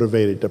were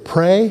motivated to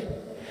pray.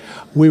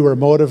 We were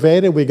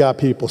motivated. We got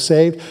people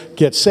saved.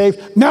 Get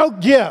saved. Now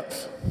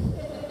give.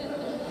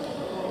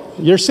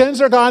 Your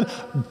sins are gone.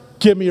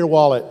 Give me your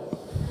wallet.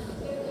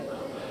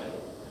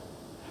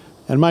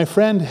 And my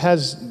friend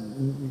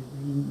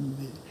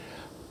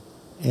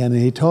and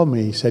he told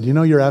me, he said,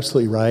 you're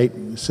absolutely right.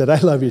 He said, I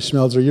love you,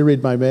 Schmelzer. You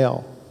read my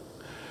mail.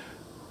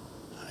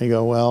 I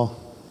go, well,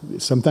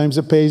 sometimes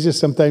it pays you,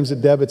 sometimes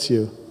it debits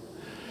you.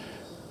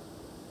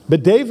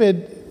 But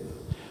David,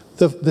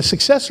 the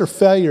success or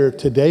failure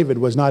to David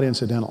was not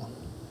incidental.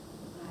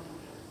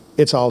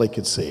 It's all he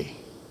could see.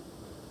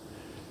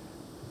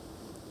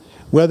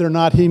 Whether or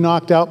not he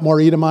knocked out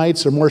more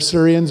Edomites or more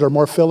Syrians or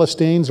more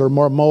Philistines or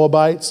more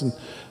Moabites and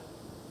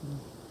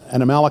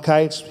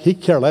Amalekites,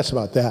 he'd care less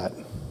about that.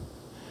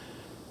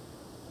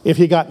 If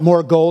he got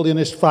more gold in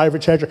his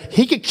private treasure,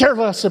 he could care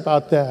less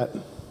about that.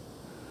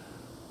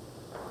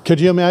 Could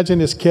you imagine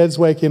his kids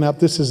waking up?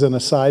 This is an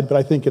aside, but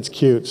I think it's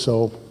cute.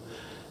 So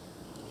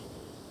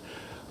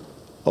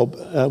we're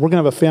going to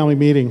have a family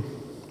meeting.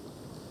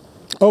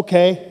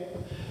 Okay,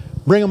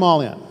 bring them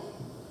all in.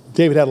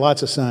 David had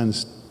lots of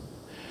sons.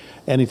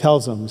 And he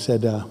tells them, he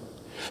said,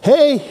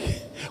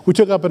 hey, we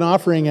took up an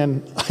offering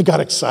and I got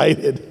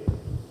excited.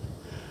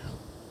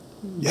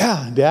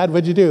 Yeah, Dad,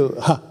 what'd you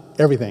do?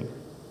 Everything.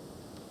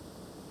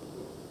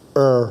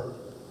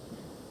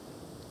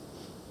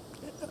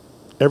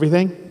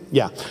 Everything?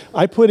 Yeah.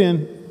 I put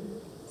in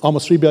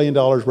almost $3 billion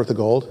worth of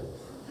gold,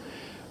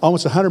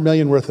 almost $100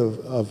 million worth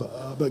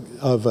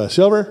of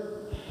silver.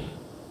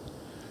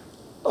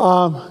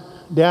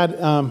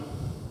 Dad,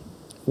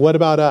 what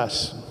about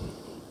us?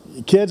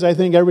 Kids, I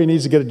think everybody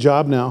needs to get a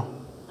job now.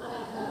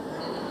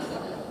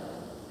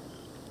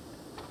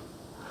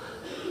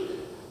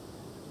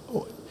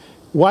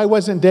 Why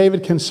wasn't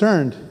David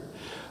concerned?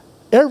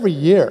 Every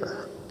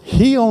year,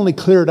 he only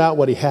cleared out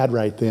what he had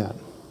right then.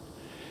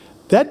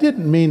 That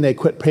didn't mean they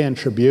quit paying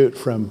tribute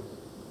from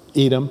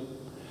Edom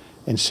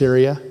and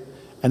Syria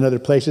and other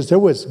places. There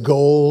was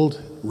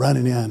gold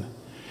running in.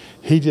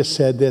 He just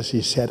said this.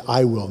 He said,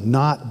 I will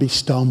not be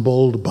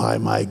stumbled by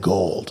my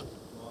gold.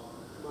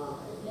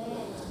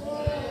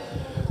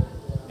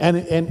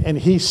 And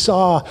he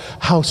saw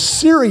how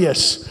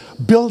serious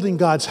building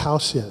God's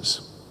house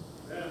is.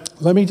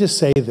 Let me just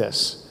say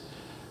this.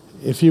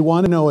 If you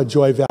want to know a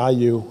Joy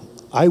value,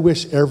 I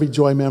wish every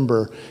Joy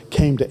member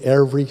came to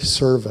every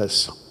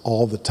service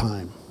all the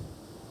time.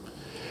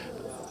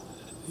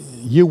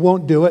 You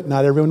won't do it.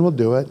 Not everyone will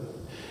do it.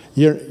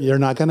 You're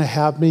not going to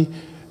have me,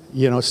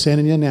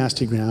 sending you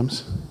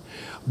nastygrams.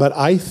 But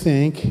I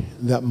think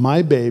that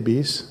my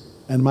babies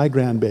and my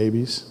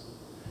grandbabies,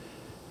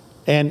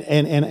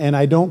 and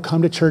I don't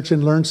come to church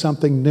and learn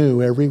something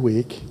new every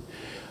week.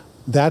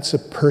 That's a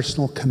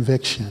personal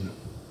conviction.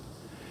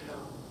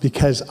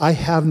 Because I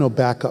have no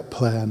backup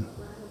plan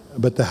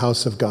but the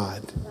house of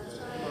God.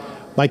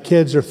 My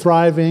kids are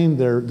thriving,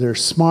 they're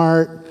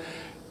smart,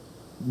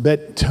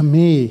 but to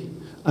me,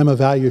 I'm a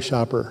value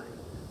shopper.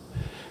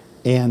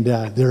 And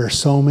there are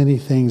so many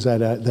things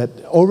that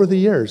over the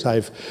years,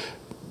 I've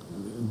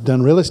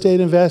done real estate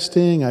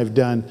investing, I've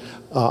done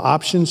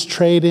options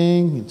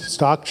trading,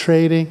 stock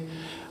trading,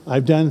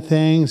 I've done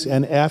things,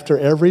 and after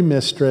every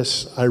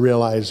mistress, I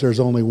realized there's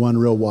only one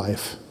real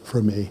wife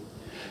for me,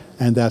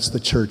 and that's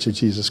the Church of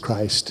Jesus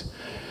Christ.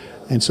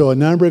 And so a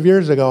number of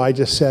years ago, I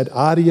just said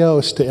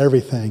adios to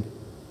everything.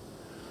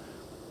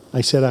 I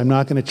said, I'm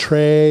not going to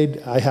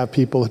trade. I have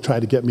people who try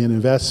to get me in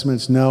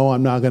investments. No,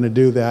 I'm not going to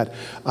do that.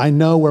 I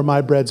know where my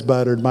bread's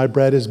buttered. My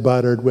bread is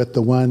buttered with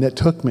the one that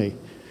took me.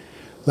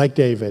 Like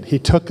David. He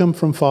took him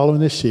from following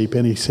the sheep,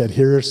 and he said,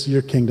 here's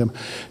your kingdom.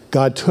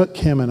 God took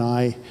him and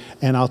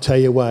I'll tell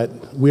you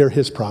what, we're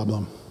his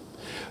problem.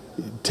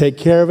 Take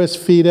care of us,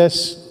 feed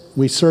us.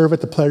 We serve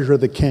at the pleasure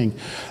of the king.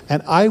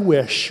 And I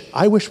wish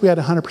we had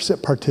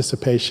 100%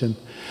 participation.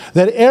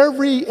 That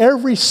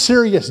every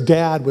serious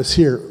dad was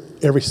here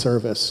every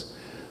service.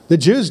 The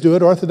Jews do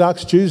it,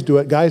 Orthodox Jews do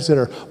it. Guys that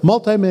are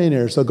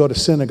multimillionaires, they'll go to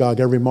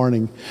synagogue every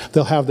morning.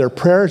 They'll have their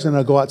prayers and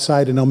they'll go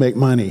outside and they'll make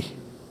money.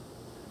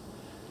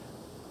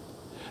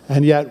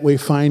 And yet we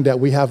find that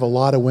we have a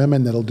lot of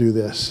women that'll do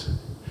this.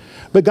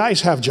 But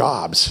guys have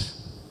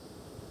jobs.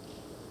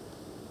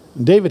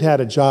 David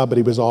had a job, but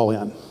he was all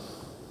in.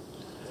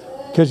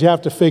 Because you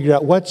have to figure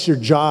out what's your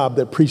job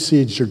that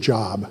precedes your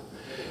job.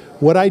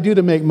 What I do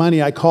to make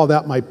money, I call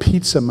that my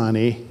pizza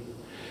money.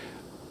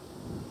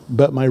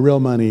 But my real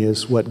money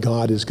is what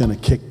God is going to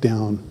kick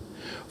down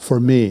for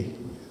me,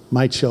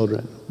 my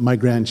children, my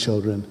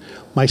grandchildren,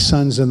 my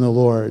sons in the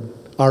Lord,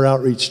 our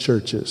outreach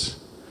churches.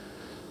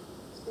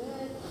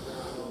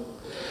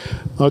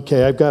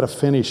 Okay, I've got to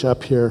finish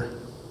up here.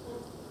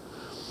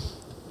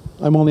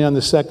 I'm only on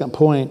the second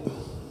point,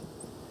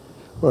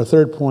 or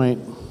third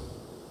point.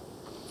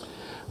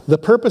 The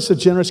purpose of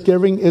generous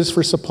giving is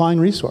for supplying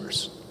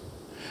resource.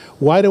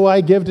 Why do I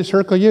give to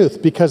Circle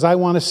Youth? Because I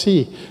want to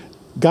see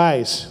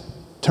guys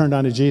turned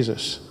on to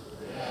Jesus.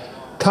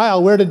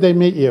 Kyle, where did they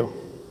meet you?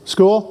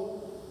 School?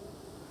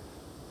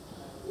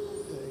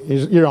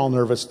 You're all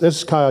nervous. This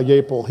is Kyle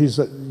Yapel. He's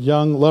a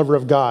young lover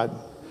of God.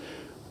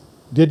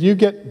 Did you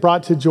get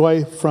brought to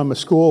Joy from a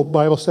school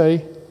Bible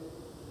study?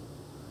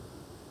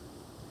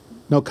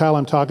 No, Kyle,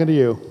 I'm talking to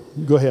you.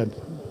 Go ahead.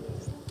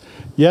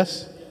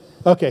 Yes?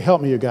 Okay,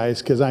 help me, you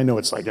guys, because I know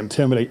it's like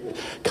intimidating.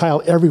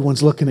 Kyle,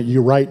 everyone's looking at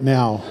you right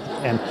now.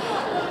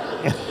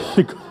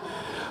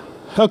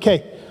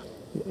 Okay.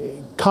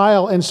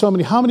 Kyle and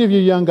how many of you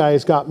young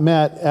guys got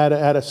met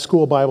at a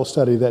school Bible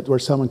study where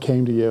someone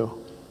came to you?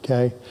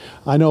 Okay.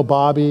 I know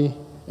Bobby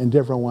and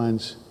different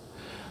ones.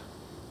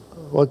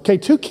 Well, okay,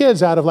 2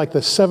 kids out of like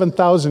the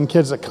 7,000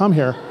 kids that come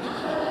here.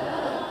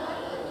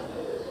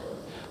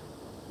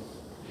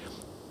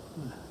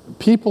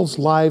 People's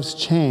lives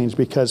change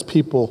because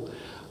people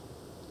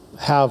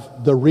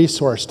have the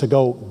resource to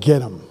go get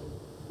them.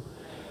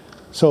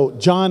 So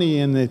Johnny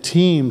and the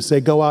teams,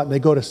 they go out and they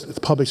go to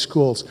public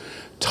schools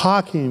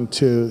talking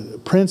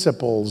to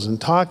principals and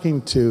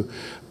talking to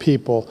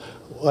people.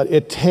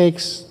 It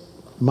takes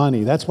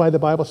money. That's why the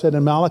Bible said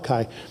in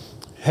Malachi,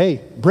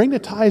 hey, bring the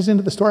tithes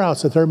into the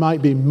storehouse that there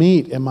might be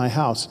meat in my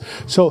house.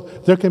 So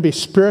there can be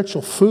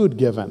spiritual food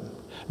given.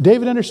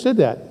 David understood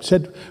that,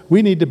 said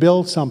we need to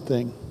build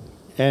something.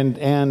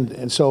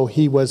 And so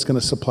he was going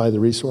to supply the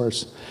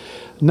resource.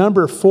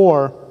 Number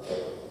 4,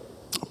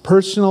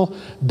 personal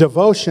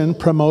devotion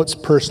promotes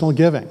personal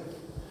giving.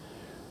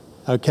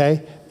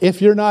 Okay?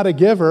 If you're not a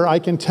giver, I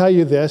can tell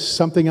you this,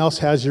 something else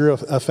has your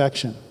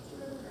affection.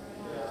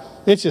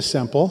 It's just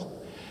simple.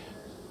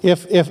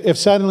 If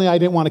suddenly I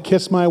didn't want to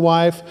kiss my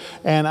wife,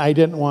 and I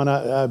didn't want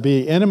to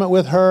be intimate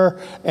with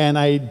her, and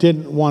I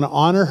didn't want to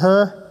honor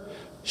her,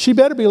 she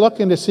better be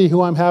looking to see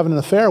who I'm having an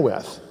affair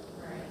with.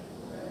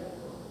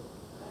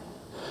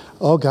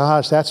 Oh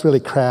gosh, that's really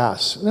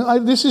crass.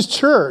 This is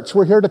church.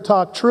 We're here to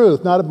talk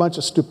truth, not a bunch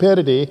of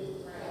stupidity.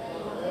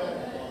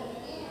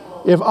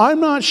 If I'm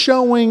not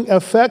showing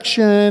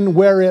affection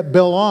where it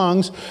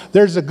belongs,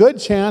 there's a good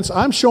chance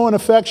I'm showing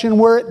affection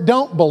where it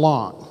don't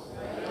belong.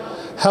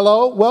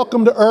 Hello,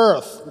 welcome to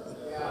earth.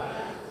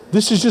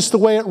 This is just the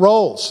way it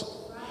rolls.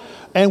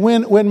 And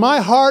when my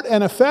heart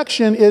and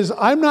affection is,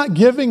 I'm not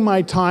giving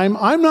my time,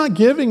 I'm not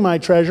giving my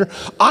treasure,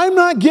 I'm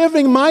not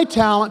giving my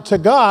talent to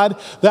God,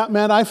 that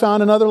meant I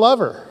found another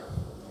lover.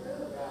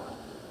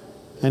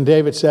 And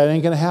David said, it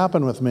ain't going to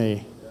happen with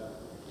me.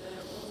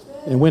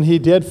 And when he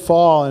did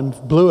fall and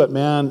blew it,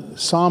 man,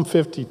 Psalm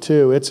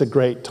 52, it's a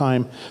great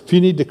time. If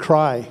you need to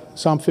cry,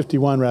 Psalm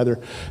 51 rather,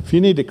 if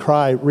you need to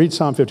cry, read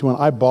Psalm 51.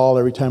 I bawl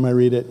every time I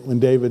read it when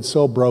David's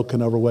so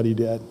broken over what he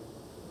did.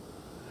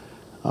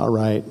 All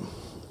right.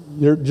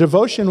 Your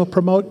devotion will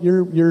promote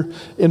your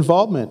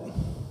involvement.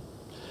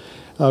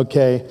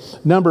 Okay.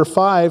 Number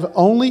 5,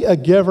 only a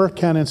giver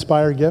can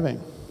inspire giving.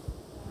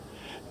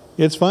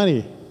 It's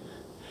funny.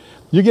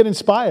 You get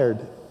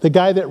inspired. The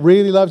guy that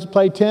really loves to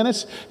play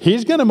tennis,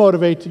 he's going to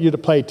motivate you to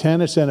play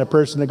tennis, and a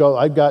person to go,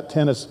 I've got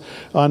tennis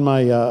on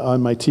my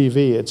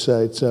TV. It's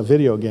a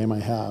video game I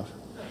have.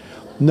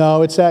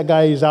 No, it's that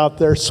guy who's out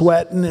there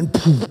sweating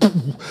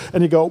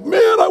and you go,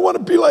 man, I want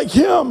to be like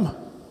him.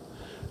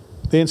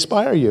 They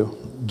inspire you.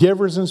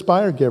 Givers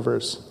inspire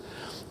givers.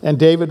 And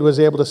David was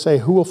able to say,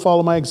 who will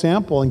follow my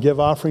example and give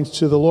offerings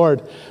to the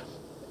Lord?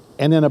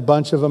 And then a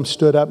bunch of them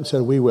stood up and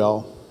said, we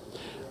will.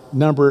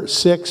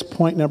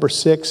 Point number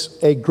 6,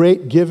 a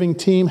great giving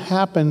team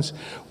happens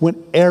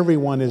when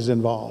everyone is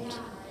involved.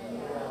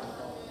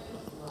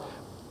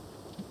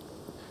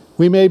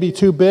 We may be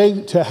too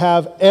big to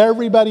have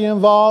everybody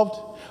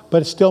involved,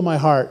 but it's still my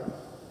heart.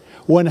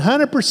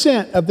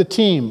 100% of the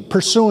team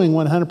pursuing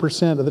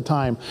 100% of the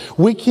time.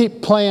 We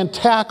keep playing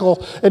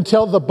tackle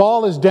until the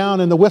ball is down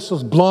and the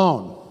whistle's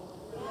blown.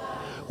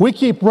 We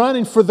keep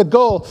running for the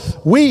goal.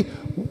 We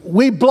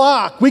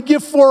block. We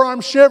give forearm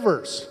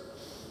shivers.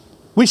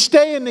 We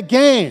stay in the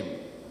game.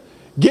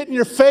 Getting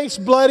your face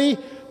bloody,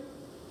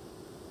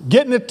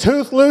 getting a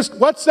tooth loose.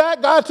 What's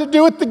that got to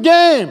do with the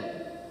game?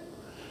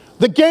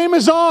 The game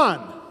is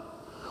on.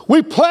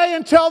 We play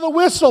until the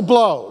whistle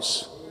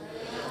blows.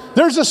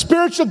 There's a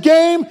spiritual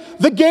game.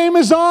 The game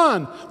is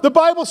on. The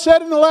Bible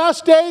said in the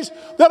last days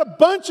that a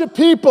bunch of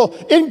people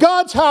in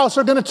God's house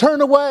are going to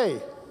turn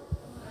away.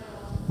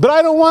 But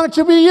I don't want it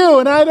to be you,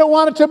 and I don't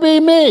want it to be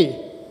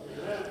me.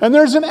 And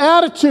there's an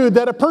attitude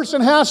that a person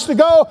has to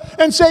go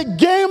and say,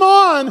 game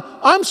on,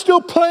 I'm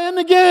still playing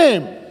the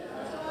game.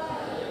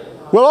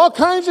 Well, all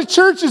kinds of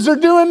churches are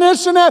doing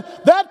this and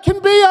that. That can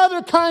be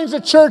other kinds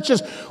of churches.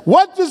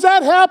 What does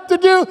that have to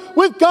do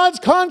with God's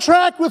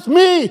contract with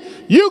me?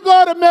 You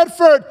go to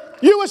Medford.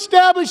 You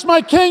establish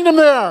my kingdom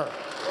there.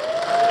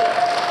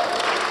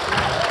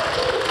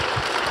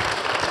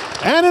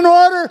 And in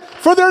order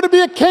for there to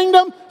be a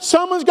kingdom,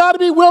 someone's got to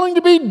be willing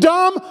to be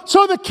dumb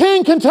so the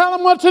king can tell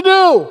them what to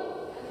do.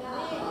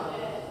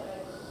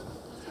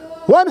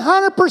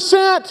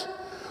 100%.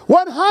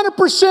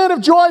 100%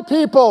 of joy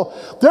people.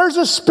 There's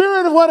a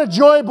spirit of what a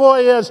joy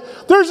boy is.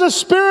 There's a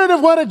spirit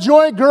of what a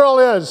joy girl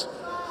is.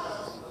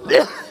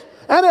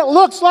 And it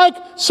looks like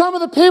some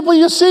of the people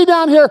you see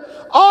down here,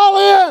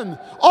 all in,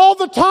 all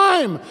the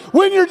time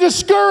when you're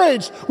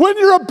discouraged, when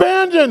you're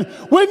abandoned,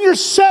 when you're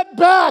set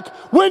back,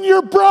 when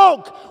you're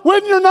broke,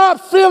 when you're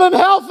not feeling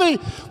healthy.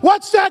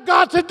 What's that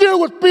got to do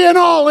with being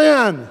all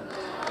in?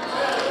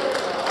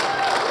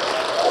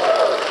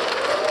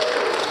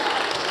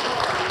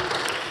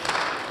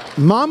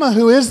 Mama,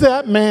 who is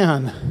that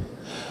man?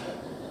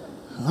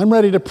 I'm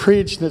ready to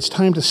preach, and it's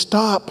time to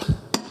stop.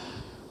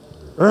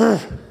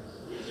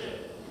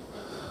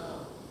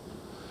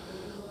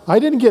 I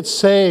didn't get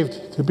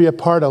saved to be a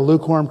part of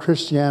lukewarm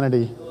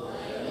Christianity.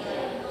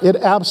 It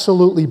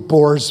absolutely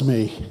bores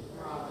me.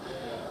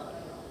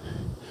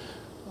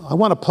 I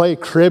want to play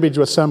cribbage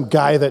with some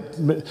guy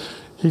that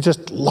he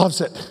just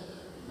loves it.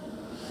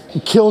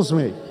 It kills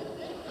me.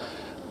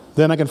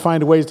 Then I can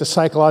find ways to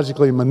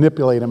psychologically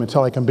manipulate him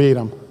until I can beat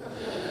him.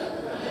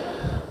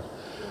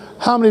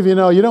 How many of you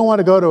know you don't want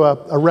to go to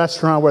a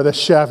restaurant where the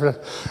chef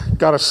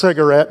got a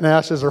cigarette and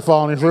ashes are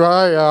falling? He's like,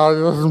 oh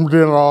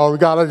yeah, we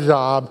got a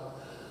job.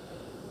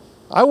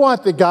 I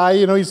want the guy,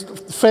 he's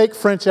fake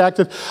French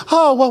accent.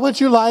 Oh, what would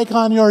you like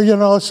on your,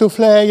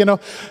 souffle,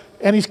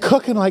 and he's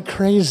cooking like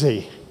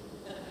crazy.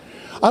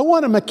 I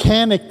want a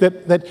mechanic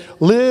that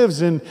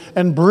lives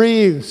and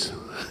breathes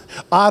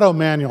auto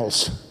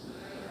manuals.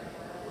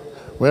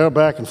 Well,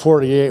 back in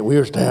 48, we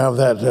used to have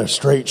that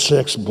straight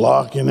six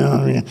block, and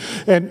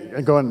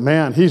going,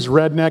 man, he's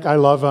redneck. I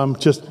love him.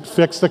 Just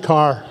fix the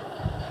car.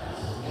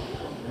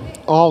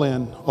 All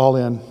in, all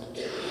in.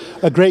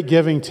 A great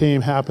giving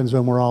team happens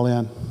when we're all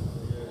in.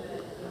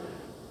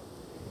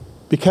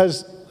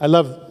 Because I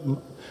love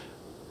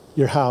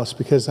your house,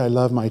 because I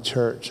love my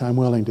church, I'm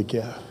willing to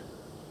give.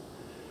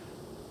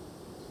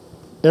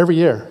 Every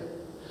year,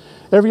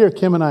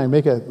 Kim and I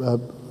make a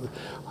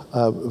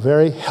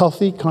very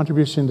healthy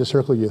contribution to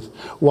Circle Youth.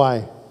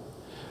 Why?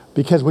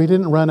 Because we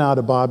didn't run out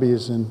of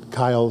Bobby's and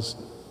Kyle's,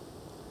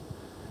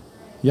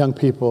 young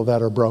people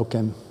that are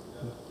broken.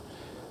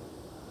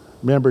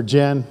 Remember,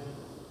 Jen,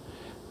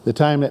 the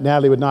time that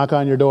Natalie would knock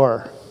on your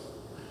door.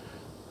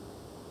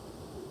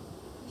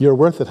 You're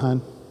worth it,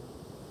 hon.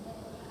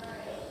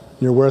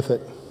 You're worth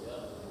it.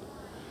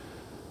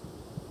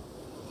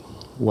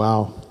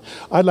 Wow.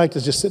 I'd like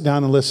to just sit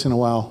down and listen a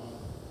while.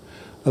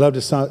 I'd love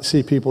to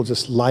see people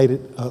just lit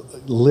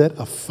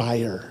a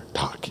fire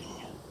talking.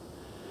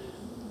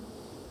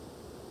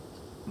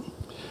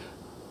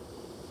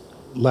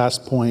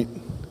 Last point.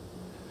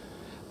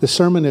 The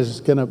sermon is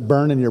going to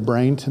burn in your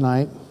brain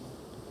tonight.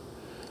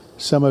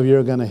 Some of you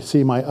are going to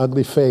see my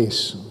ugly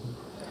face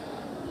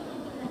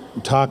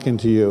talking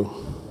to you.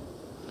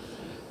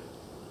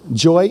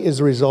 Joy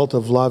is a result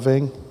of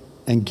loving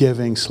and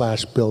giving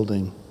 /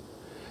 building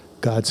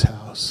God's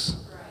house.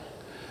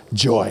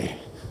 Joy.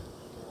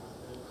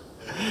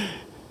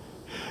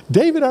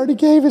 David already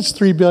gave his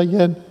 $3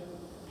 billion.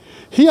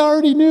 He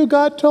already knew.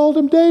 God told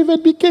him,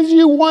 David, because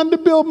you wanted to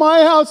build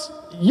my house,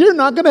 you're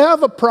not going to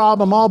have a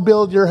problem. I'll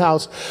build your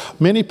house.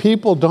 Many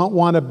people don't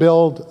want to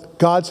build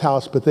God's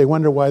house, but they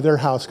wonder why their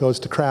house goes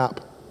to crap.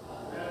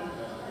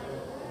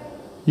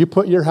 You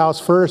put your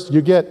house first,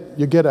 you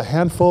get a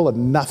handful of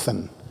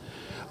nothing.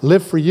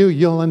 Live for you,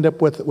 you'll end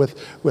up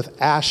with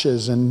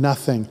ashes and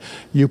nothing.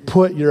 You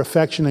put your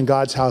affection in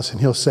God's house and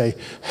he'll say,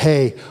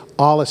 hey,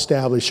 I'll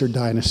establish your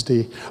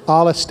dynasty.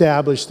 I'll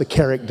establish the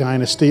Carrick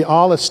dynasty.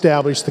 I'll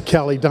establish the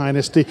Kelly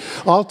dynasty.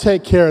 I'll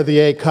take care of the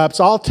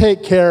A-Cups. I'll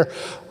take care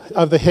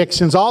of the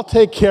Hicksons. I'll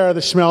take care of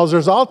the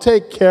Schmelzers. I'll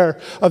take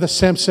care of the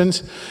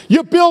Simpsons.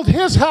 You build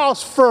his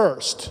house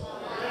first.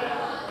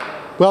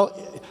 Well,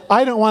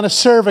 I don't want to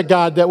serve a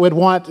God that would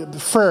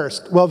want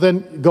first. Well,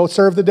 then go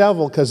serve the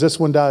devil, because this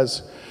one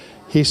does.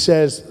 He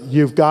says,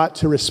 you've got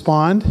to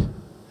respond.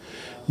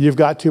 You've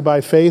got to,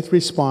 by faith,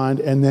 respond,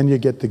 and then you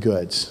get the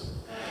goods.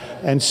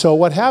 And so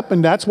what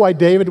happened, that's why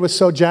David was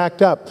so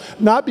jacked up.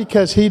 Not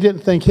because he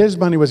didn't think his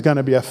money was going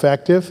to be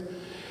effective.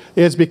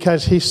 It's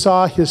because he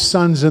saw his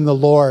sons in the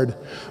Lord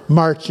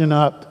marching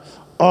up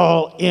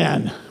all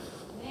in.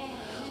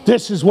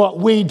 This is what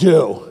we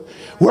do.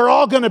 We're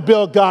all going to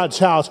build God's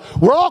house.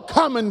 We're all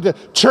coming to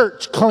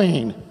church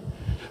clean.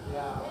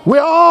 We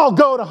all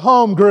go to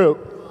home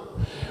group.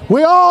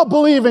 We all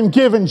believe in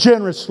giving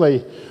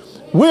generously.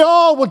 We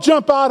all will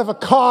jump out of a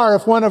car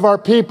if one of our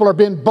people are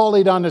being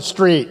bullied on the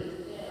street.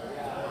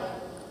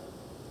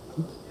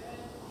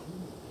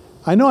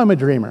 I know I'm a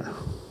dreamer.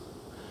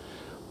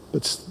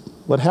 But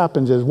what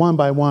happens is one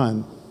by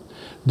one,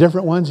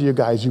 different ones of you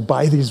guys, you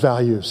buy these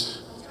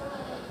values.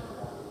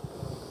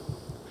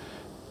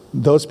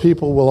 Those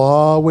people will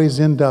always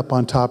end up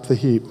on top of the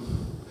heap.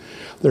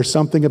 There's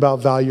something about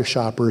value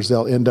shoppers,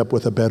 they'll end up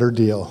with a better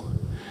deal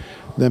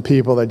than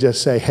people that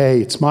just say,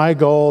 hey, it's my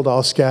gold,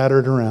 I'll scatter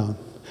it around.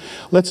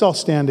 Let's all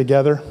stand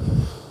together.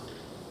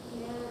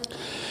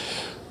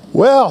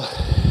 Well,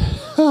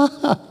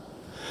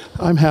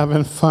 I'm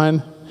having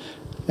fun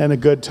and a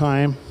good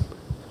time.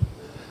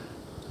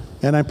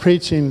 And I'm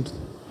preaching.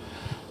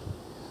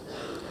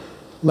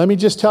 Let me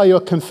just tell you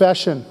a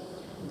confession.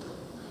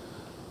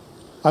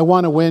 I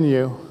want to win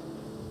you.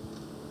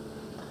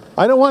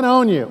 I don't want to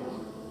own you.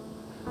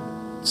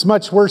 It's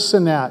much worse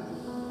than that.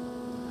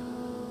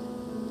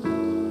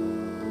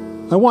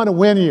 I want to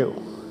win you.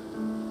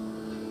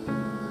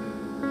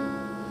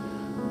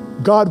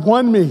 God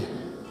won me.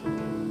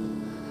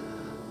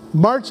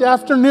 March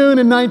afternoon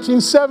in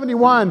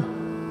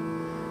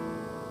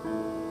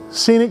 1971,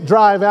 Scenic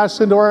Drive,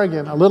 Ashland,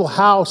 Oregon, a little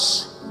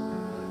house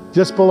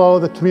just below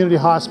the community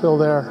hospital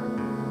there.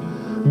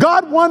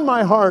 God won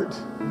my heart.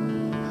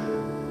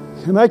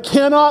 And I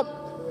cannot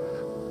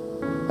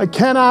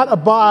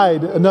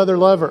abide another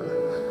lover.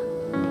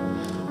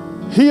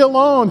 He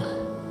alone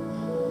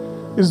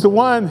is the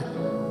one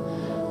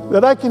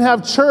that I can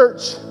have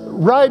church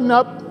riding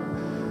up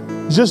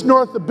just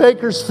north of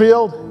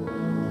Bakersfield,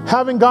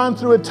 having gone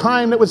through a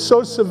time that was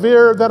so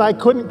severe that I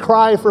couldn't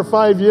cry for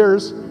 5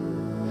 years,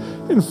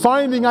 and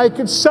finding I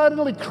could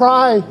suddenly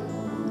cry.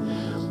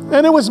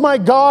 And it was my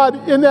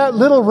God in that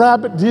little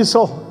rabbit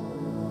diesel.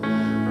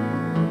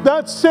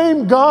 That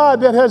same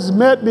God that has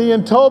met me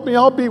and told me,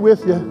 I'll be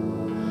with you.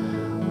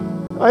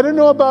 I don't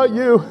know about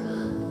you.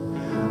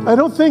 I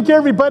don't think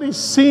everybody's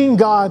seen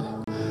God.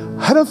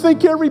 I don't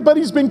think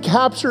everybody's been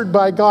captured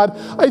by God.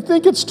 I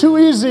think it's too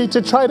easy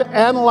to try to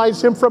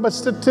analyze Him from a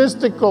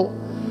statistical.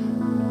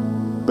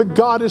 But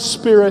God is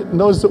spirit, and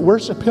those that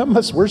worship Him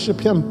must worship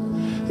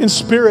Him in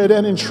spirit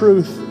and in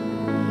truth.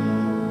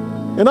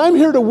 And I'm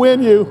here to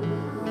win you.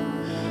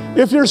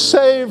 If you're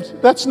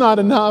saved, that's not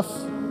enough.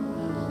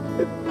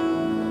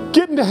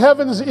 Getting to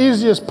heaven's the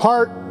easiest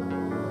part.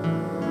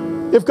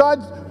 If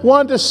God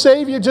wanted to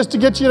save you just to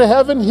get you to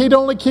heaven, He'd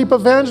only keep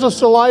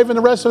evangelists alive and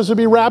the rest of us would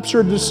be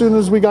raptured as soon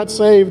as we got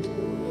saved.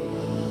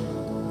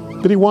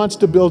 But He wants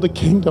to build a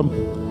kingdom.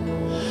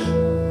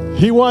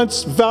 He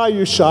wants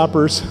value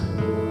shoppers,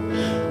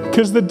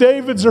 because the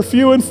Davids are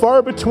few and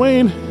far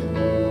between.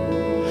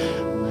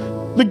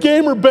 The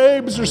gamer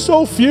babes are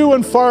so few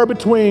and far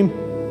between.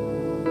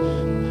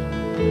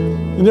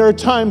 And there are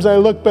times I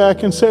look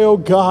back and say, oh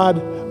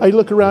God, I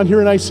look around here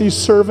and I see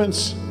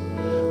servants.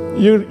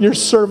 Your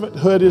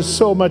servanthood is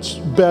so much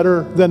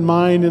better than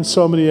mine in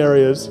so many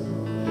areas.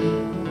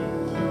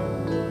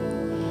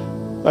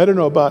 I don't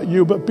know about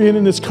you, but being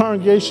in this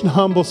congregation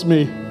humbles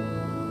me.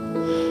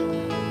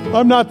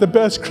 I'm not the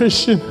best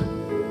Christian.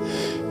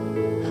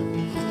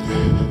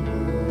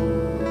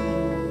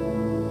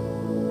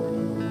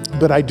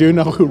 But I do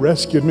know who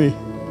rescued me.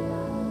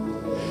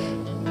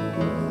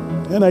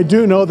 And I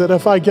do know that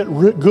if I get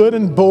good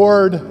and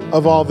bored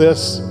of all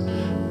this,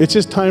 it's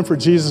just time for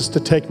Jesus to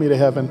take me to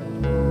heaven.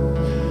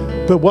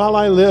 But while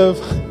I live,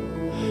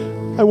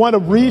 I want to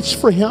reach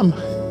for Him.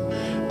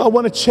 I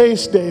want to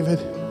chase David.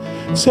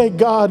 Say,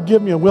 God,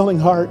 give me a willing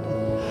heart.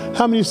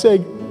 How many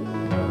say,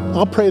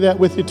 I'll pray that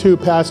with you too,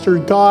 Pastor.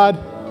 God,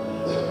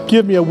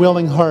 give me a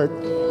willing heart.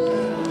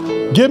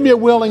 Give me a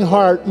willing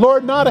heart.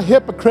 Lord, not a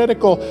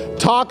hypocritical,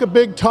 talk a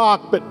big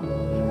talk, but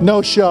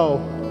no show.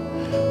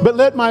 But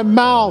let my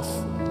mouth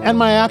and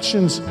my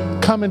actions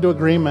come into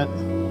agreement.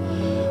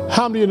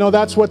 How many of you know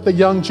that's what the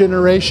young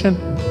generation?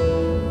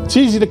 It's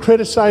easy to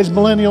criticize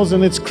millennials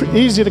and it's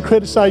easy to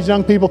criticize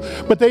young people,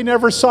 but they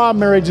never saw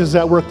marriages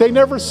that work. They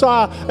never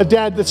saw a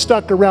dad that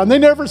stuck around. They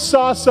never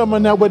saw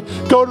someone that would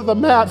go to the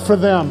mat for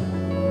them.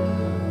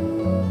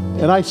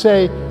 And I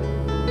say,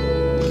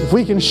 if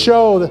we can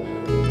show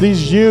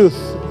these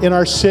youth in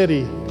our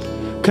city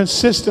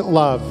consistent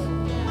love,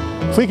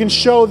 if we can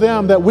show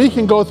them that we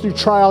can go through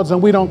trials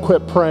and we don't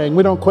quit praying,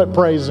 we don't quit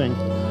praising,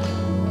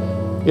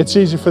 it's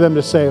easy for them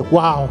to say,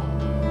 wow,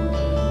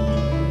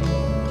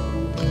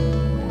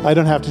 I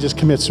don't have to just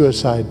commit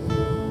suicide.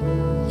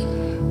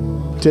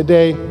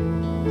 Today,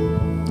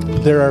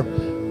 there are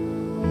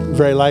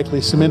very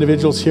likely some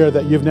individuals here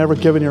that you've never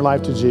given your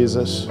life to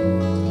Jesus.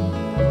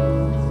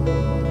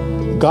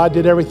 God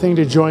did everything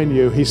to join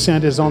you. He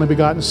sent His only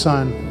begotten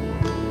Son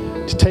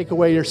to take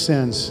away your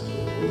sins.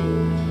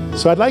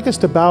 So I'd like us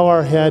to bow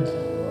our head,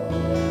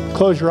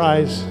 close your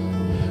eyes.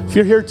 If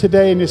you're here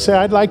today and you say,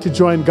 I'd like to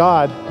join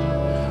God,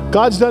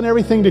 God's done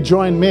everything to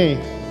join me.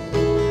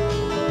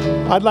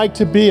 I'd like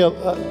to be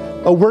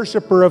a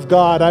worshiper of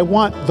God. I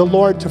want the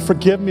Lord to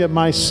forgive me of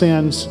my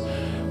sins.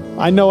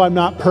 I know I'm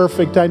not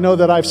perfect. I know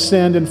that I've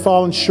sinned and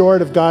fallen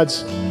short of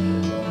God's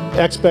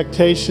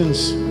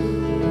expectations.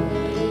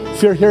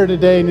 If you're here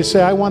today and you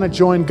say, I want to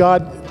join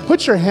God,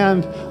 put your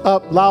hand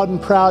up loud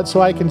and proud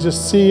so I can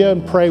just see you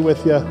and pray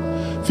with you.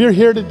 If you're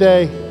here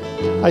today,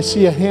 I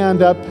see a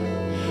hand up.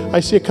 I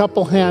see a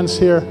couple hands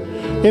here.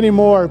 Any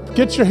more?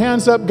 Get your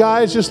hands up,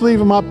 guys. Just leave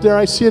them up there.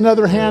 I see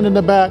another hand in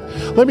the back.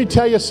 Let me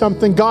tell you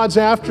something. God's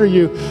after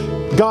you.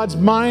 God's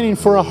mining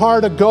for a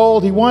heart of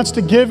gold. He wants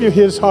to give you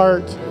His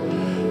heart.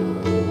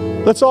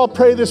 Let's all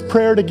pray this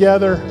prayer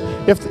together.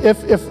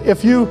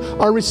 If you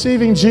are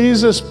receiving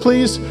Jesus,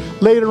 please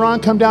later on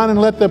come down and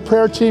let the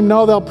prayer team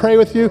know. They'll pray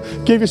with you,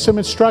 give you some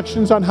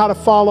instructions on how to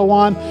follow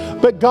on.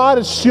 But God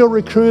is still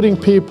recruiting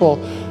people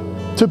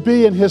to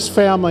be in His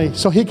family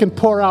so He can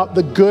pour out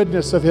the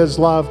goodness of His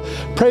love.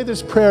 Pray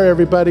this prayer,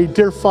 everybody.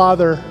 Dear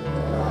Father,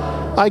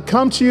 I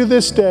come to you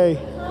this day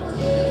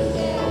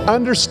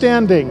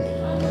understanding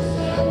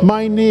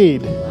my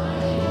need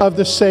of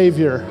the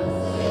Savior.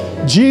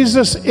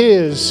 Jesus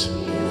is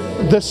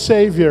the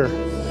Savior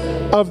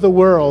of the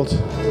world.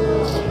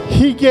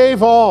 He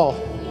gave all.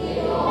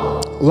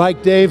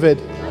 Like David,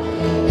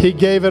 He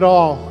gave it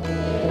all.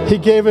 He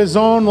gave His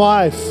own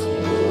life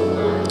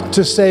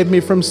to save me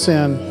from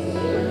sin.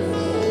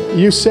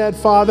 You said,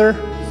 Father,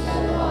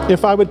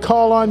 if I would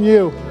call on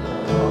you,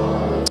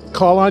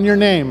 call on your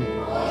name,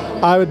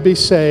 I would be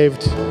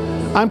saved.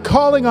 I'm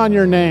calling on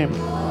your name.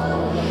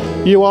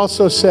 You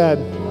also said,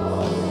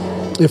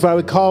 if I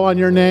would call on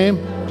your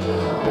name,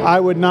 I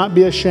would not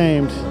be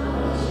ashamed.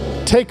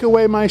 Take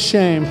away my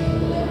shame.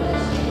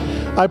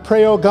 I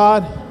pray, oh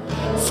God,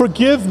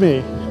 forgive me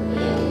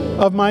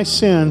of my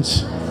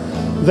sins.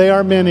 They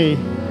are many.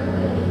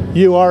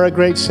 You are a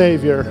great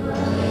Savior.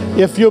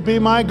 If you'll be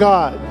my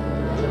God,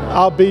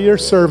 I'll be your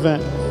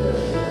servant.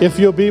 If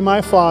you'll be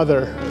my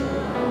Father,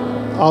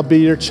 I'll be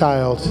your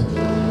child.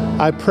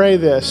 I pray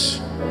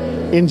this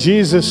in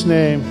Jesus'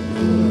 name.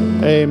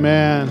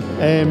 Amen.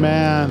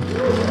 Amen.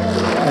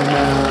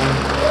 Amen.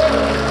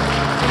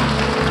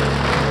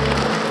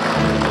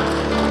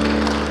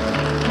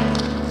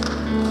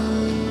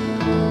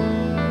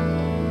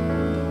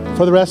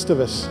 For the rest of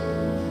us,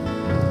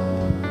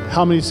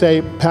 how many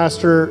say,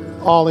 Pastor,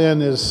 all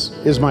in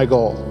is my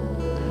goal?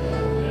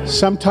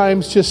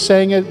 Sometimes just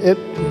saying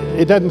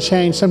it doesn't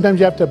change. Sometimes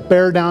you have to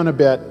bear down a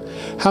bit.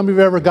 How many of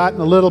you have ever gotten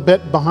a little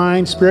bit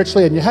behind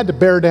spiritually and you had to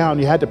bear down?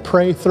 You had to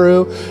pray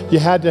through. You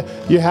had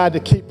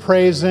to keep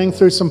praising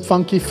through some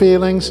funky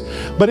feelings.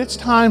 But it's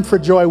time for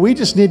joy. We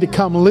just need to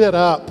come lit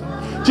up.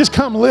 Just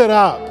come lit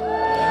up.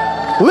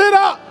 Lit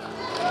up!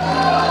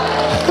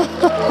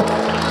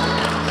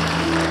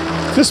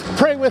 Just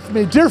pray with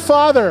me. Dear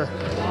Father,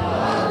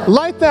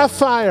 light that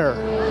fire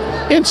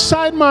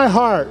inside my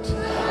heart,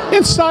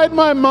 inside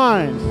my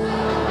mind.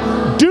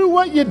 Do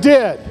what you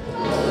did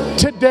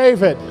to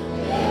David.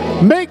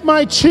 Make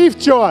my chief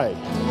joy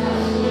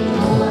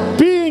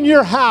being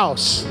your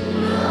house,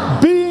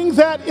 being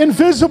that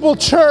invisible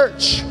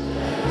church,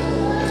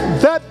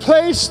 that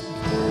place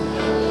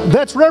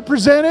that's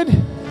represented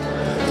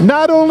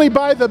not only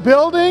by the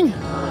building,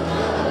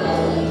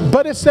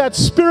 but it's that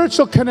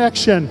spiritual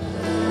connection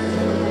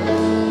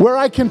where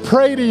I can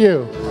pray to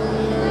you.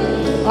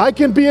 I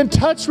can be in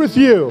touch with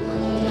you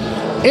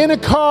in a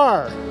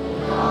car,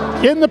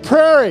 in the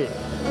prairie,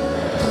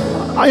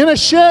 in a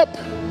ship,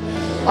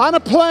 on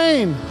a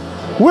plane,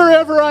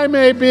 wherever I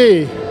may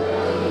be.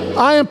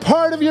 I am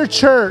part of your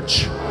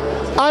church.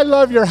 I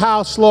love your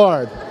house,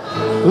 Lord.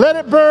 Let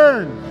it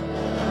burn.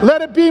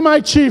 Let it be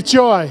my chief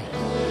joy.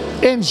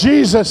 In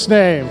Jesus'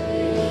 name,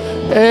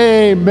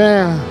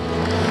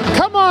 amen.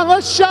 Come on,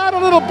 let's shout a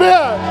little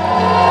bit.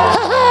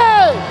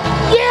 Hey,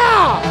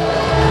 yeah!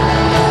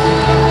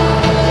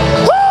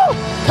 Woo!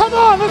 Come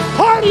on, let's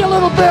party a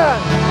little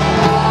bit.